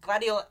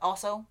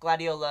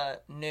 Gladiola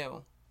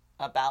knew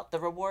about the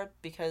reward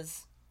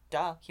because,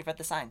 he read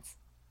the signs.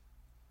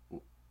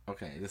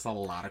 Okay, there's a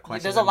lot of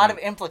questions. There's a lot of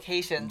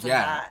implications in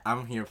that. Yeah,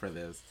 I'm here for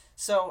this.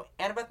 So,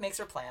 Annabeth makes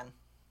her plan.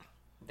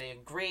 They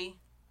agree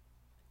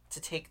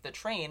to take the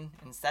train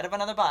instead of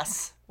another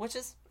bus, which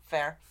is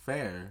fair.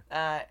 Fair.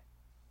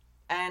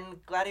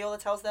 And Gladiola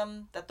tells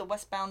them that the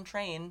westbound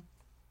train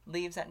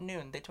leaves at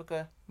noon. They took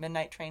a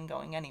midnight train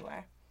going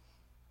anywhere.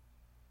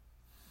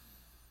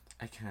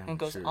 I can't. And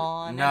goes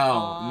on. No,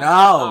 on, no.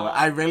 on,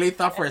 I really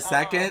thought for a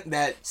second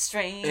that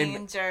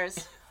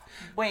strangers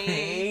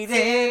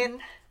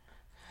waiting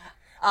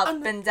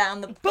up and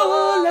down the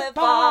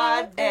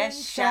boulevard.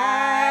 There's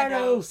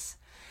shadows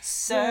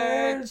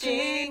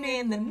surging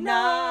in the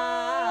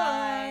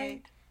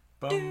night.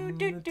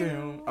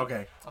 Okay. Okay,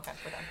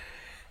 we're done.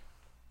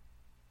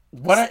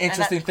 What are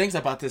interesting things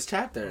about this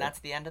chapter? And that's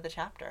the end of the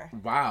chapter.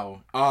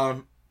 Wow.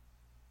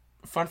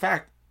 Fun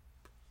fact.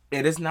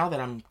 it is now that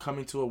I'm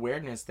coming to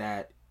awareness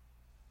that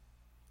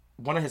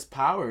one of his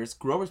powers,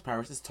 Grover's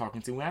powers, is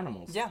talking to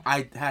animals. Yeah.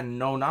 I had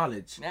no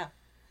knowledge. Yeah.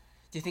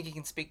 Do you think he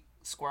can speak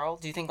squirrel?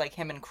 Do you think like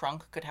him and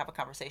Krunk could have a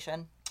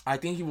conversation? I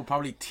think he will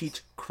probably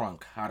teach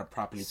Krunk how to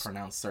properly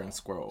pronounce certain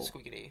squirrels.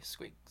 Squeakity,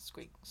 squeak,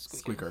 squeak,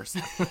 squeak. Squeakers.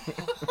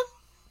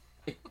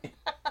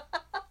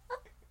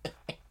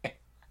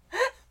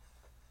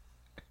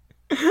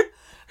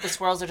 The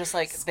squirrels are just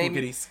like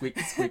Squeakity,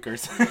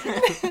 squeakers.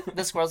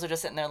 The squirrels are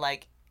just sitting there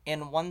like,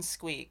 in one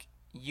squeak,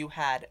 you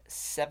had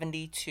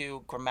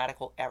 72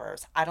 grammatical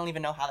errors. I don't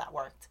even know how that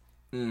worked.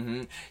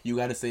 Mm-hmm. You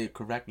gotta say it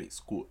correctly.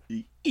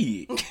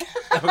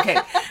 Okay.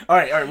 All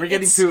right. We're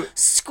getting to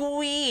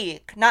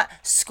squeak, not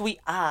squeak.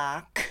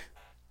 I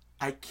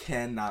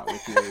cannot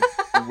with you.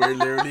 We're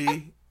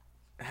literally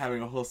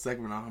having a whole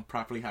segment on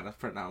properly how to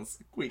pronounce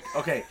squeak.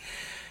 Okay.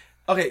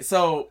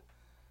 So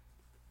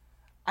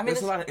I mean,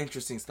 there's a lot of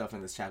interesting stuff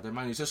in this chapter.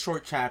 Mind you, it's a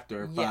short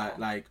chapter, but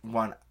like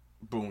one,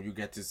 boom, you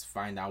get to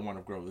find out one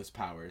of Grover's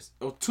powers.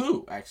 Oh,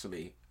 two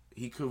actually.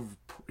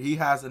 He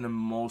has an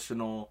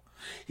emotional.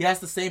 He has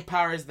the same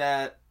powers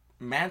that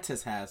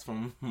Mantis has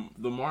from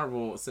the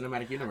Marvel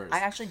Cinematic Universe. I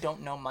actually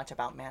don't know much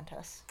about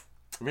Mantis.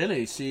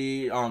 Really?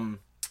 She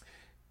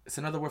it's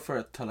another word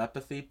for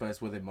telepathy, but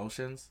it's with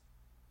emotions.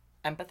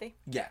 Empathy?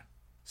 Yeah.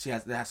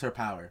 That's her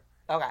power.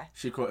 Okay.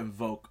 She could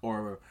invoke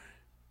or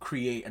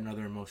create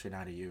another emotion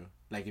out of you.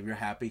 Like if you're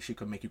happy, she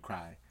could make you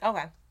cry.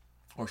 Okay.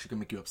 Or she could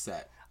make you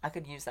upset. I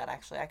could use that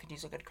actually. I could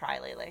use a good cry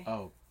lately.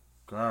 Oh,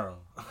 girl.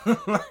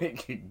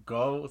 Like,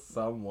 go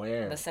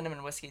somewhere. The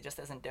cinnamon whiskey just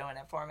isn't doing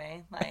it for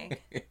me.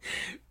 Like.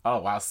 Oh,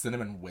 wow.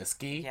 Cinnamon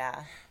whiskey?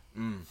 Yeah.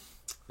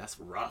 That's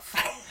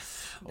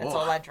rough. That's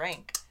all I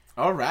drink.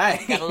 All right.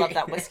 Gotta love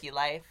that whiskey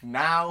life.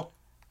 Now.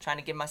 Trying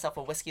to give myself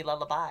a whiskey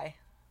lullaby.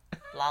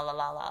 La la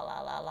la la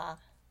la la la.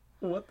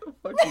 What the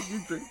fuck did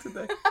you drink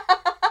today?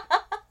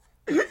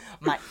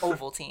 My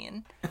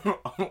Ovaltine.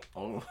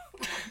 Oh.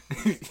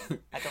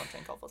 I don't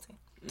drink Ovaltine.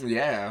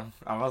 Yeah,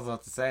 I was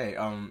about to say.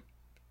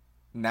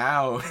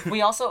 Now we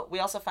also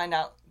find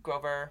out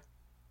Grover.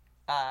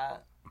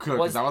 Good,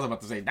 because I was about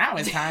to say now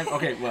it's time.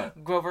 Okay,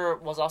 what? Grover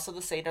was also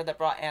the satyr that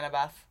brought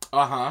Annabeth.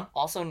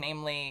 Also,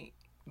 namely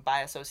by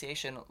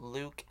association,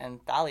 Luke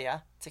and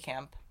Thalia to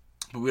camp.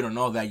 But we don't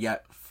know that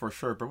yet for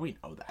sure. But we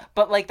know that.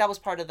 But like that was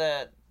part of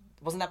the.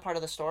 Wasn't that part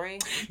of the story?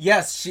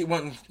 Yes,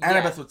 when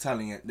Annabeth was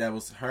telling it, that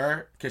was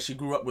her, because she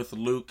grew up with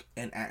Luke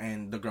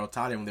and the girl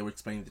Talia when they were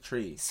explaining the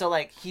tree. So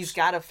like he's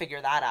got to figure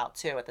that out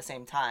too at the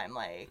same time,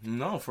 like.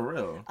 No, for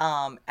real.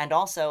 And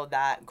also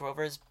that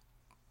Grover's,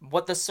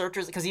 what the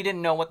searchers, because he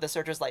didn't know what the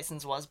searcher's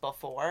license was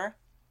before,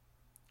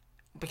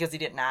 because he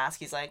didn't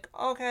ask. He's like,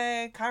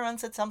 okay, Chiron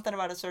said something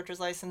about a searcher's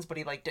license, but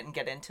he like didn't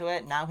get into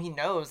it. Now he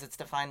knows it's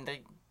to find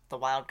the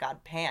wild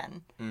god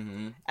Pan.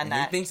 Mm-hmm. And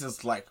he thinks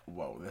it's like,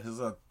 whoa, this is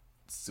a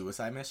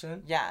suicide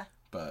mission. Yeah.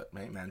 But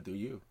man, do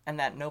you? And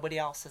that nobody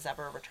else has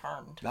ever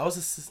returned. That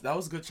was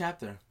a good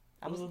chapter.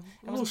 It was a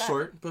little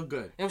short, but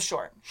good. It was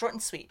short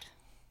and sweet.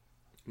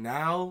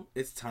 Now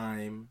it's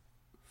time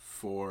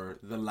for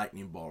the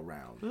lightning ball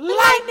round.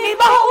 Lightning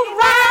ball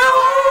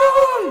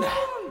round.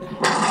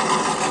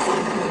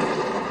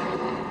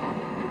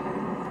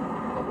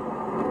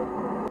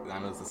 I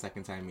know it's the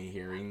second time me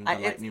hearing the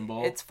lightning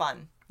ball. It's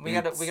fun. We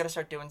gotta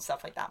start doing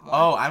stuff like that more.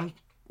 Oh,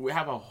 we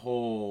have a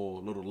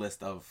whole little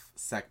list of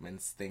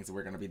segments, things that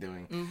we're gonna be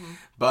doing. Mm-hmm.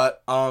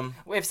 But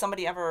if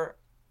somebody ever,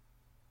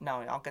 no,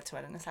 I'll get to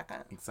it in a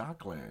second.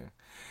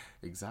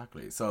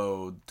 Exactly.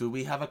 So, do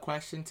we have a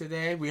question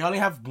today? We only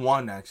have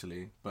one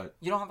actually, but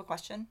you don't have a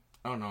question?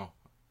 Oh no,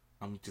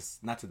 I'm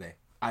just not today.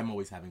 I'm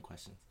always having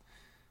questions.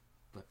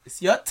 But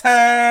it's your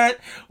turn.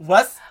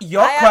 What's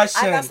your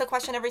question? I ask the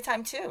question every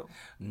time too.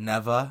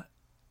 Never,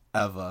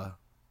 ever,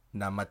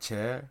 not my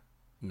chair.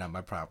 Not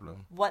my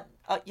problem. What?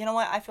 You know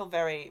what? I feel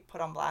very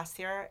put on blast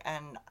here,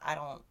 and I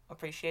don't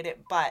appreciate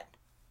it. But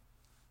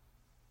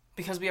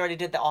because we already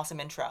did the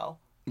awesome intro.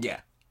 Yeah.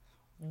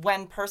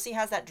 When Percy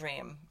has that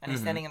dream and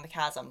he's standing in the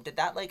chasm, did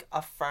that like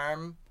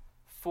affirm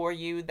for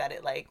you that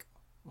it like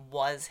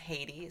was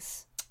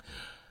Hades?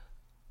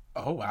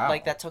 Oh wow!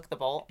 Like that took the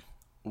bolt.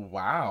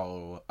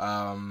 Wow.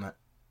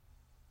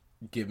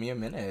 Give me a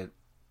minute.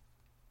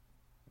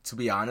 To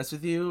be honest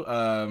with you,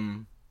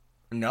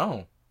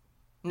 no.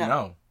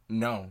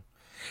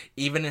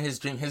 Even in his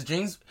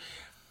dreams,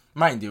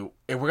 mind you,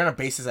 if we're gonna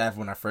base this off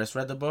when I first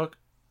read the book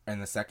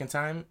and the second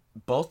time,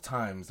 both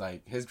times,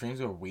 like, his dreams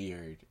were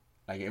weird.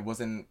 Like, it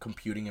wasn't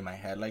computing in my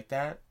head like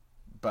that,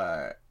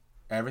 but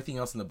everything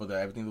else in the book,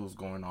 everything that was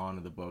going on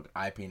in the book,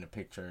 I painted a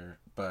picture,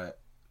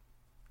 but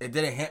it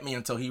didn't hit me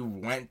until he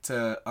went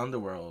to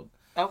Underworld.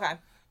 Okay.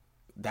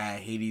 That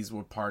Hades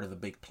were part of the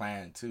big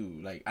plan, too.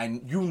 Like,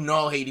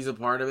 Hades a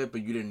part of it,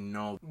 but you didn't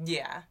know.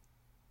 Yeah.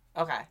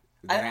 Okay.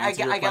 I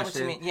get what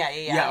you mean. Yeah.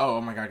 Yeah,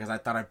 oh my god, because I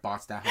thought I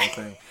botched that whole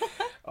thing.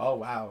 Oh,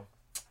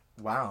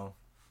 wow.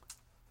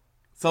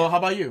 So, how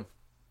about you?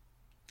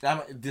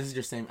 This is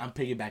your same. I'm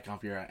piggybacking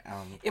off your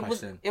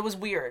question. It was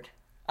weird.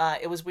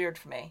 It was weird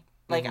for me.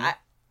 Like,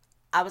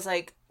 I was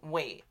like,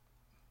 wait.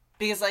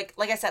 Because like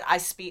I said, I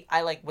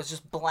like was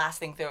just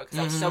blasting through it because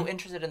I was so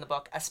interested in the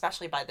book,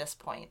 especially by this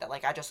point, that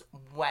like I just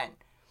went.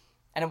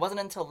 And it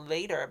wasn't until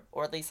later,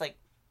 or at least like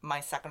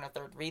my second or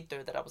third read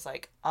through, that I was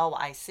like, oh,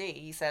 I see.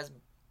 He says,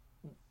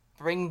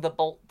 bring the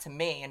bolt to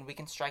me and we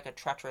can strike a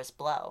treacherous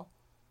blow.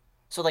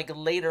 So like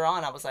later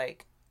on I was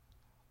like,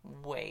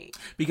 wait.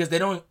 Because they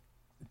don't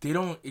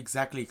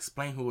exactly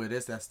explain who it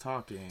is that's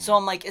talking. So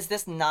I'm like, is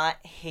this not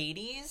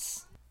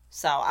Hades?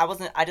 So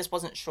I just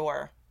wasn't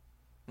sure.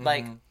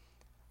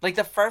 Like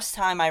the first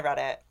time I read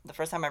it,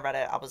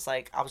 I was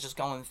like, I was just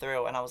going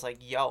through and I was like,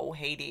 yo,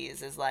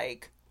 Hades is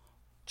like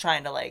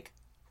trying to like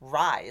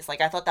rise. Like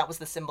I thought that was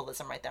the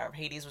symbolism right there.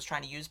 Hades was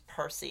trying to use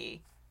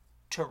Percy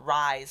to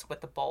rise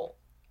with the bolt.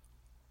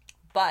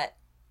 But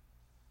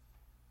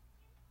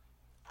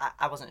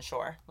I wasn't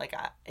sure. Like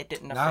it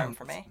didn't affirm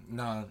for me.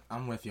 No,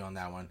 I'm with you on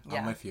that one. Yeah.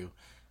 I'm with you.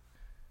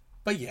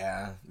 But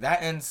yeah,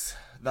 that ends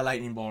the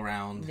lightning bolt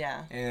round.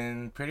 Yeah.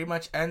 And pretty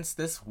much ends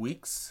this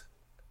week's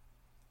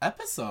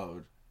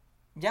episode.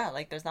 Yeah,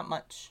 like there's not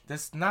much.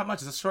 There's not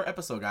much. It's a short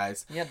episode,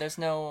 guys. Yeah, there's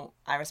no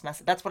Iris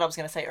message. That's what I was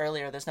gonna say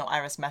earlier. There's no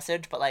Iris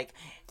message, but like.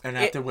 And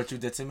after what you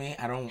did to me,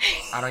 I don't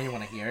even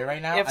want to hear it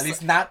right now. At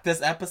least not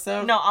this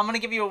episode. No, I'm gonna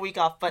give you a week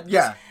off. But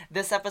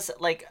this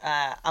episode, like,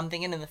 I'm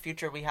thinking in the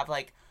future we have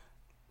like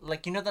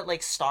you know that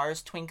like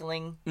stars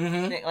twinkling,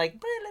 like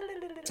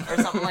or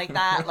something like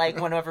that. Like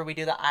whenever we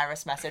do the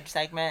Iris message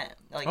segment,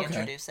 like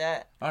introduce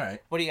it. All right.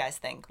 What do you guys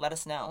think? Let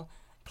us know.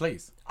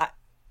 Please.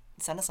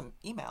 Send us an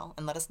email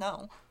and let us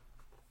know.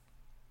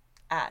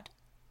 At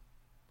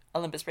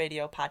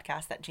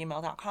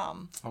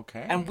olympusradiopodcast@gmail.com.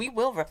 Okay. And we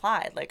will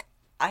reply. Like,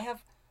 I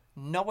have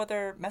no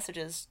other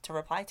messages to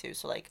reply to.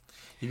 So, like...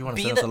 If you want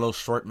to send us a little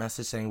short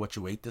message saying what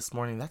you ate this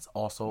morning, that's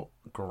also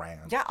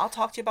grand. Yeah, I'll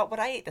talk to you about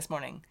what I ate this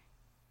morning.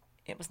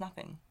 It was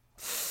nothing.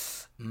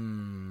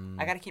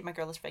 I gotta keep my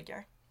girlish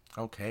figure.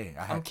 Okay.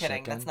 I'm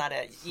kidding. That's not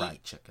it.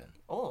 Fried chicken.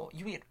 Oh,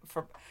 you eat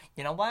for...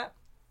 You know what?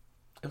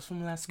 It was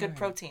from last night. Good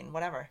protein.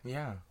 Whatever.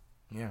 Yeah.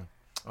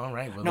 All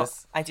right. Well, no,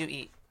 I do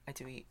eat. I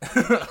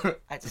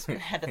just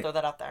had to throw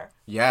that out there.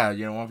 Yeah,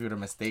 you don't want people to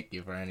mistake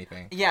you for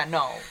anything. Yeah,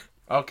 no.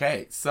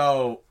 Okay,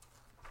 so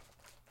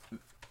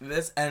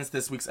this ends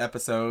this week's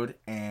episode,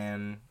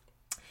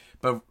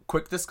 but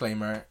quick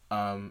disclaimer,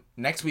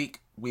 next week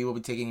we will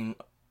be taking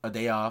a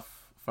day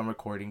off from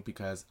recording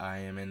because I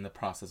am in the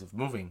process of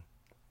moving.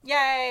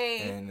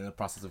 Yay! And in the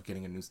process of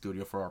getting a new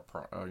studio for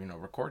our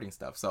recording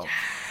stuff. So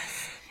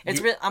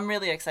I'm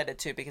really excited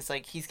too because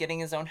like he's getting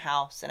his own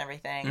house and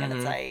everything, and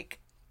it's like.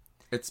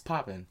 It's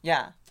popping.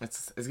 Yeah.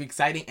 It's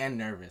exciting and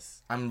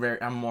nervous. I'm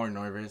more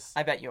nervous.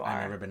 I bet you are.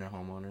 I've never been a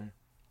homeowner,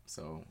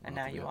 so. And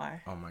now you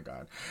are. Oh my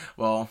god.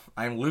 Well,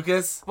 I'm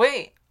Lucas.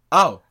 Wait.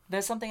 Oh.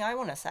 There's something I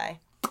want to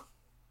say.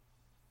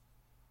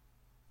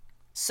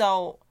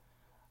 So,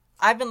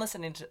 I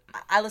listen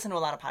to a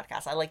lot of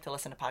podcasts. I like to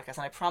listen to podcasts,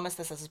 and I promise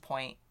this is a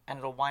point, and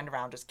it'll wind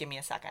around. Just give me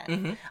a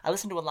second. I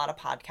listen to a lot of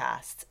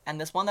podcasts, and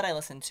this one that I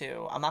listen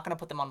to, I'm not going to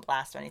put them on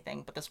blast or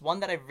anything, but this one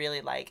that I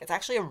really like, it's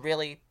actually a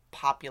really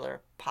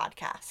popular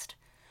podcast.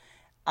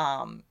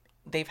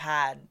 They've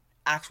had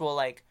actual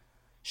like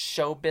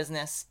show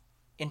business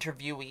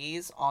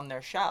interviewees on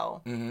their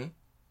show,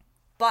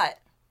 but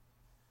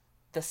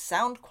the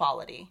sound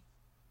quality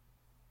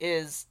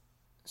is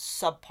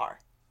subpar.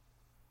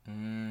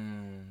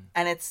 And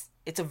it's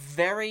a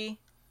very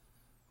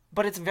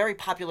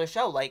popular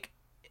show. Like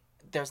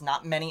there's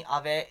not many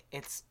of it.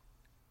 It's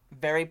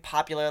very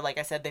popular. Like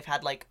I said, they've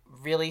had like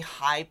really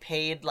high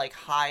paid, like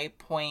high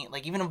point,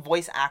 like even a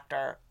voice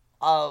actor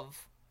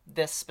of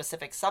this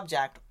specific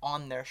subject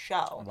on their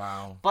show.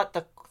 Wow. But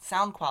the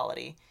sound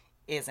quality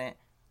isn't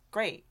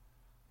great.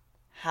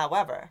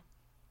 However,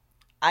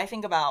 I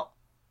think about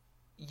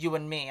you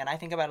and me, and I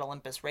think about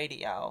Olympus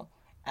Radio,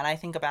 and I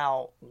think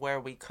about where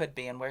we could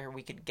be and where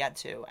we could get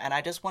to. And I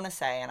just want to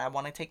say, and I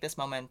want to take this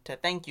moment to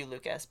thank you,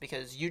 Lucas,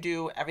 because you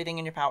do everything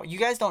in your power. You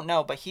guys don't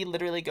know, but he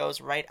literally goes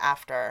right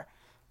after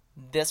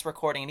this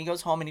recording, and he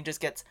goes home and he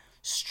just gets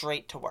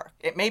straight to work.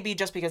 It may be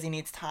just because he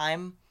needs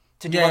time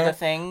to do other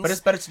things. But it's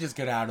better to just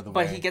get it out of the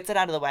way. But he gets it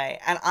out of the way.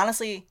 And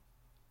honestly,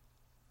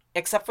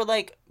 except for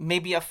like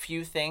maybe a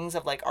few things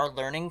of like our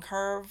learning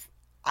curve,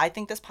 I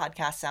think this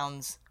podcast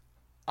sounds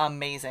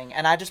amazing.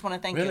 And I just want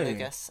to thank you,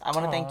 Lucas. I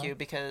want to thank you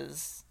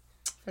because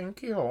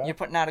thank you. You're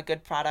putting out a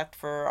good product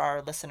for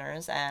our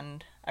listeners,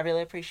 and I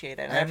really appreciate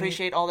it. And I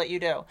appreciate all that you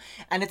do.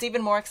 And it's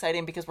even more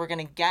exciting because we're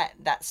going to get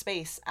that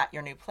space at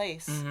your new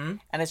place, and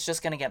it's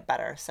just going to get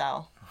better.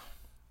 So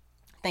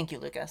thank you,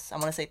 Lucas. I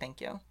want to say thank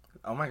you.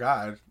 Oh my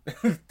God.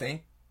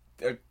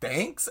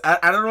 Thanks?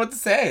 I don't know what to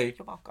say.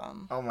 You're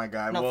welcome. Oh my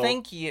God. No,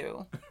 thank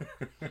you.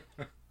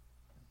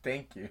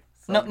 Thank you.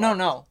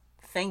 No.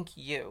 Thank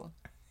you.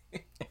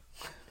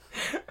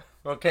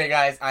 Okay,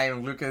 guys. I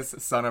am Lucas,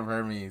 son of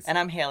Hermes. And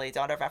I'm Haley,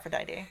 daughter of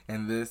Aphrodite.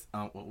 And this,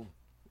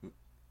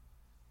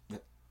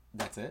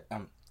 that's it?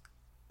 Are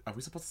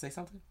we supposed to say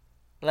something?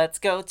 Let's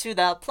go to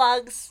the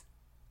plugs.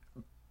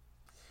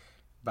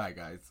 Bye,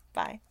 guys.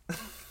 Bye.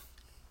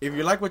 If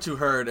you like what you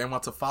heard and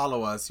want to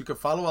follow us, you can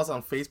follow us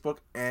on Facebook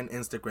and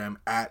Instagram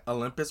at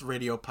Olympus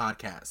Radio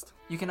Podcast.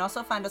 You can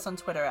also find us on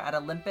Twitter at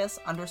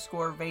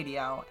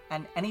Olympus_radio,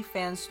 and any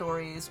fan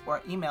stories or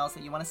emails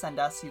that you want to send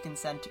us, you can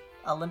send to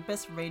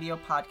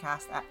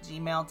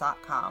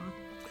olympusradiopodcast@gmail.com.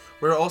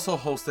 We're also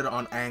hosted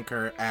on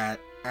Anchor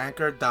at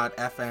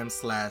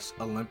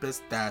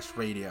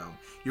anchor.fm/Olympus-radio.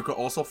 You can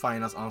also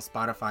find us on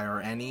Spotify or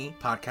any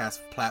podcast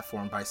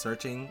platform by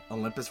searching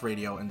Olympus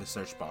Radio in the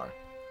search bar.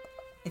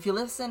 If you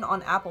listen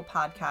on Apple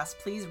Podcasts,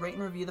 please rate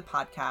and review the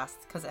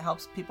podcast because it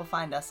helps people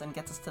find us and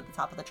gets us to the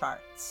top of the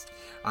charts.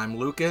 I'm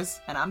Lucas.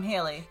 And I'm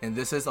Haley. And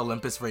this is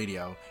Olympus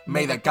Radio.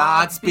 May the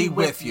gods be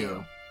with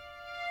you.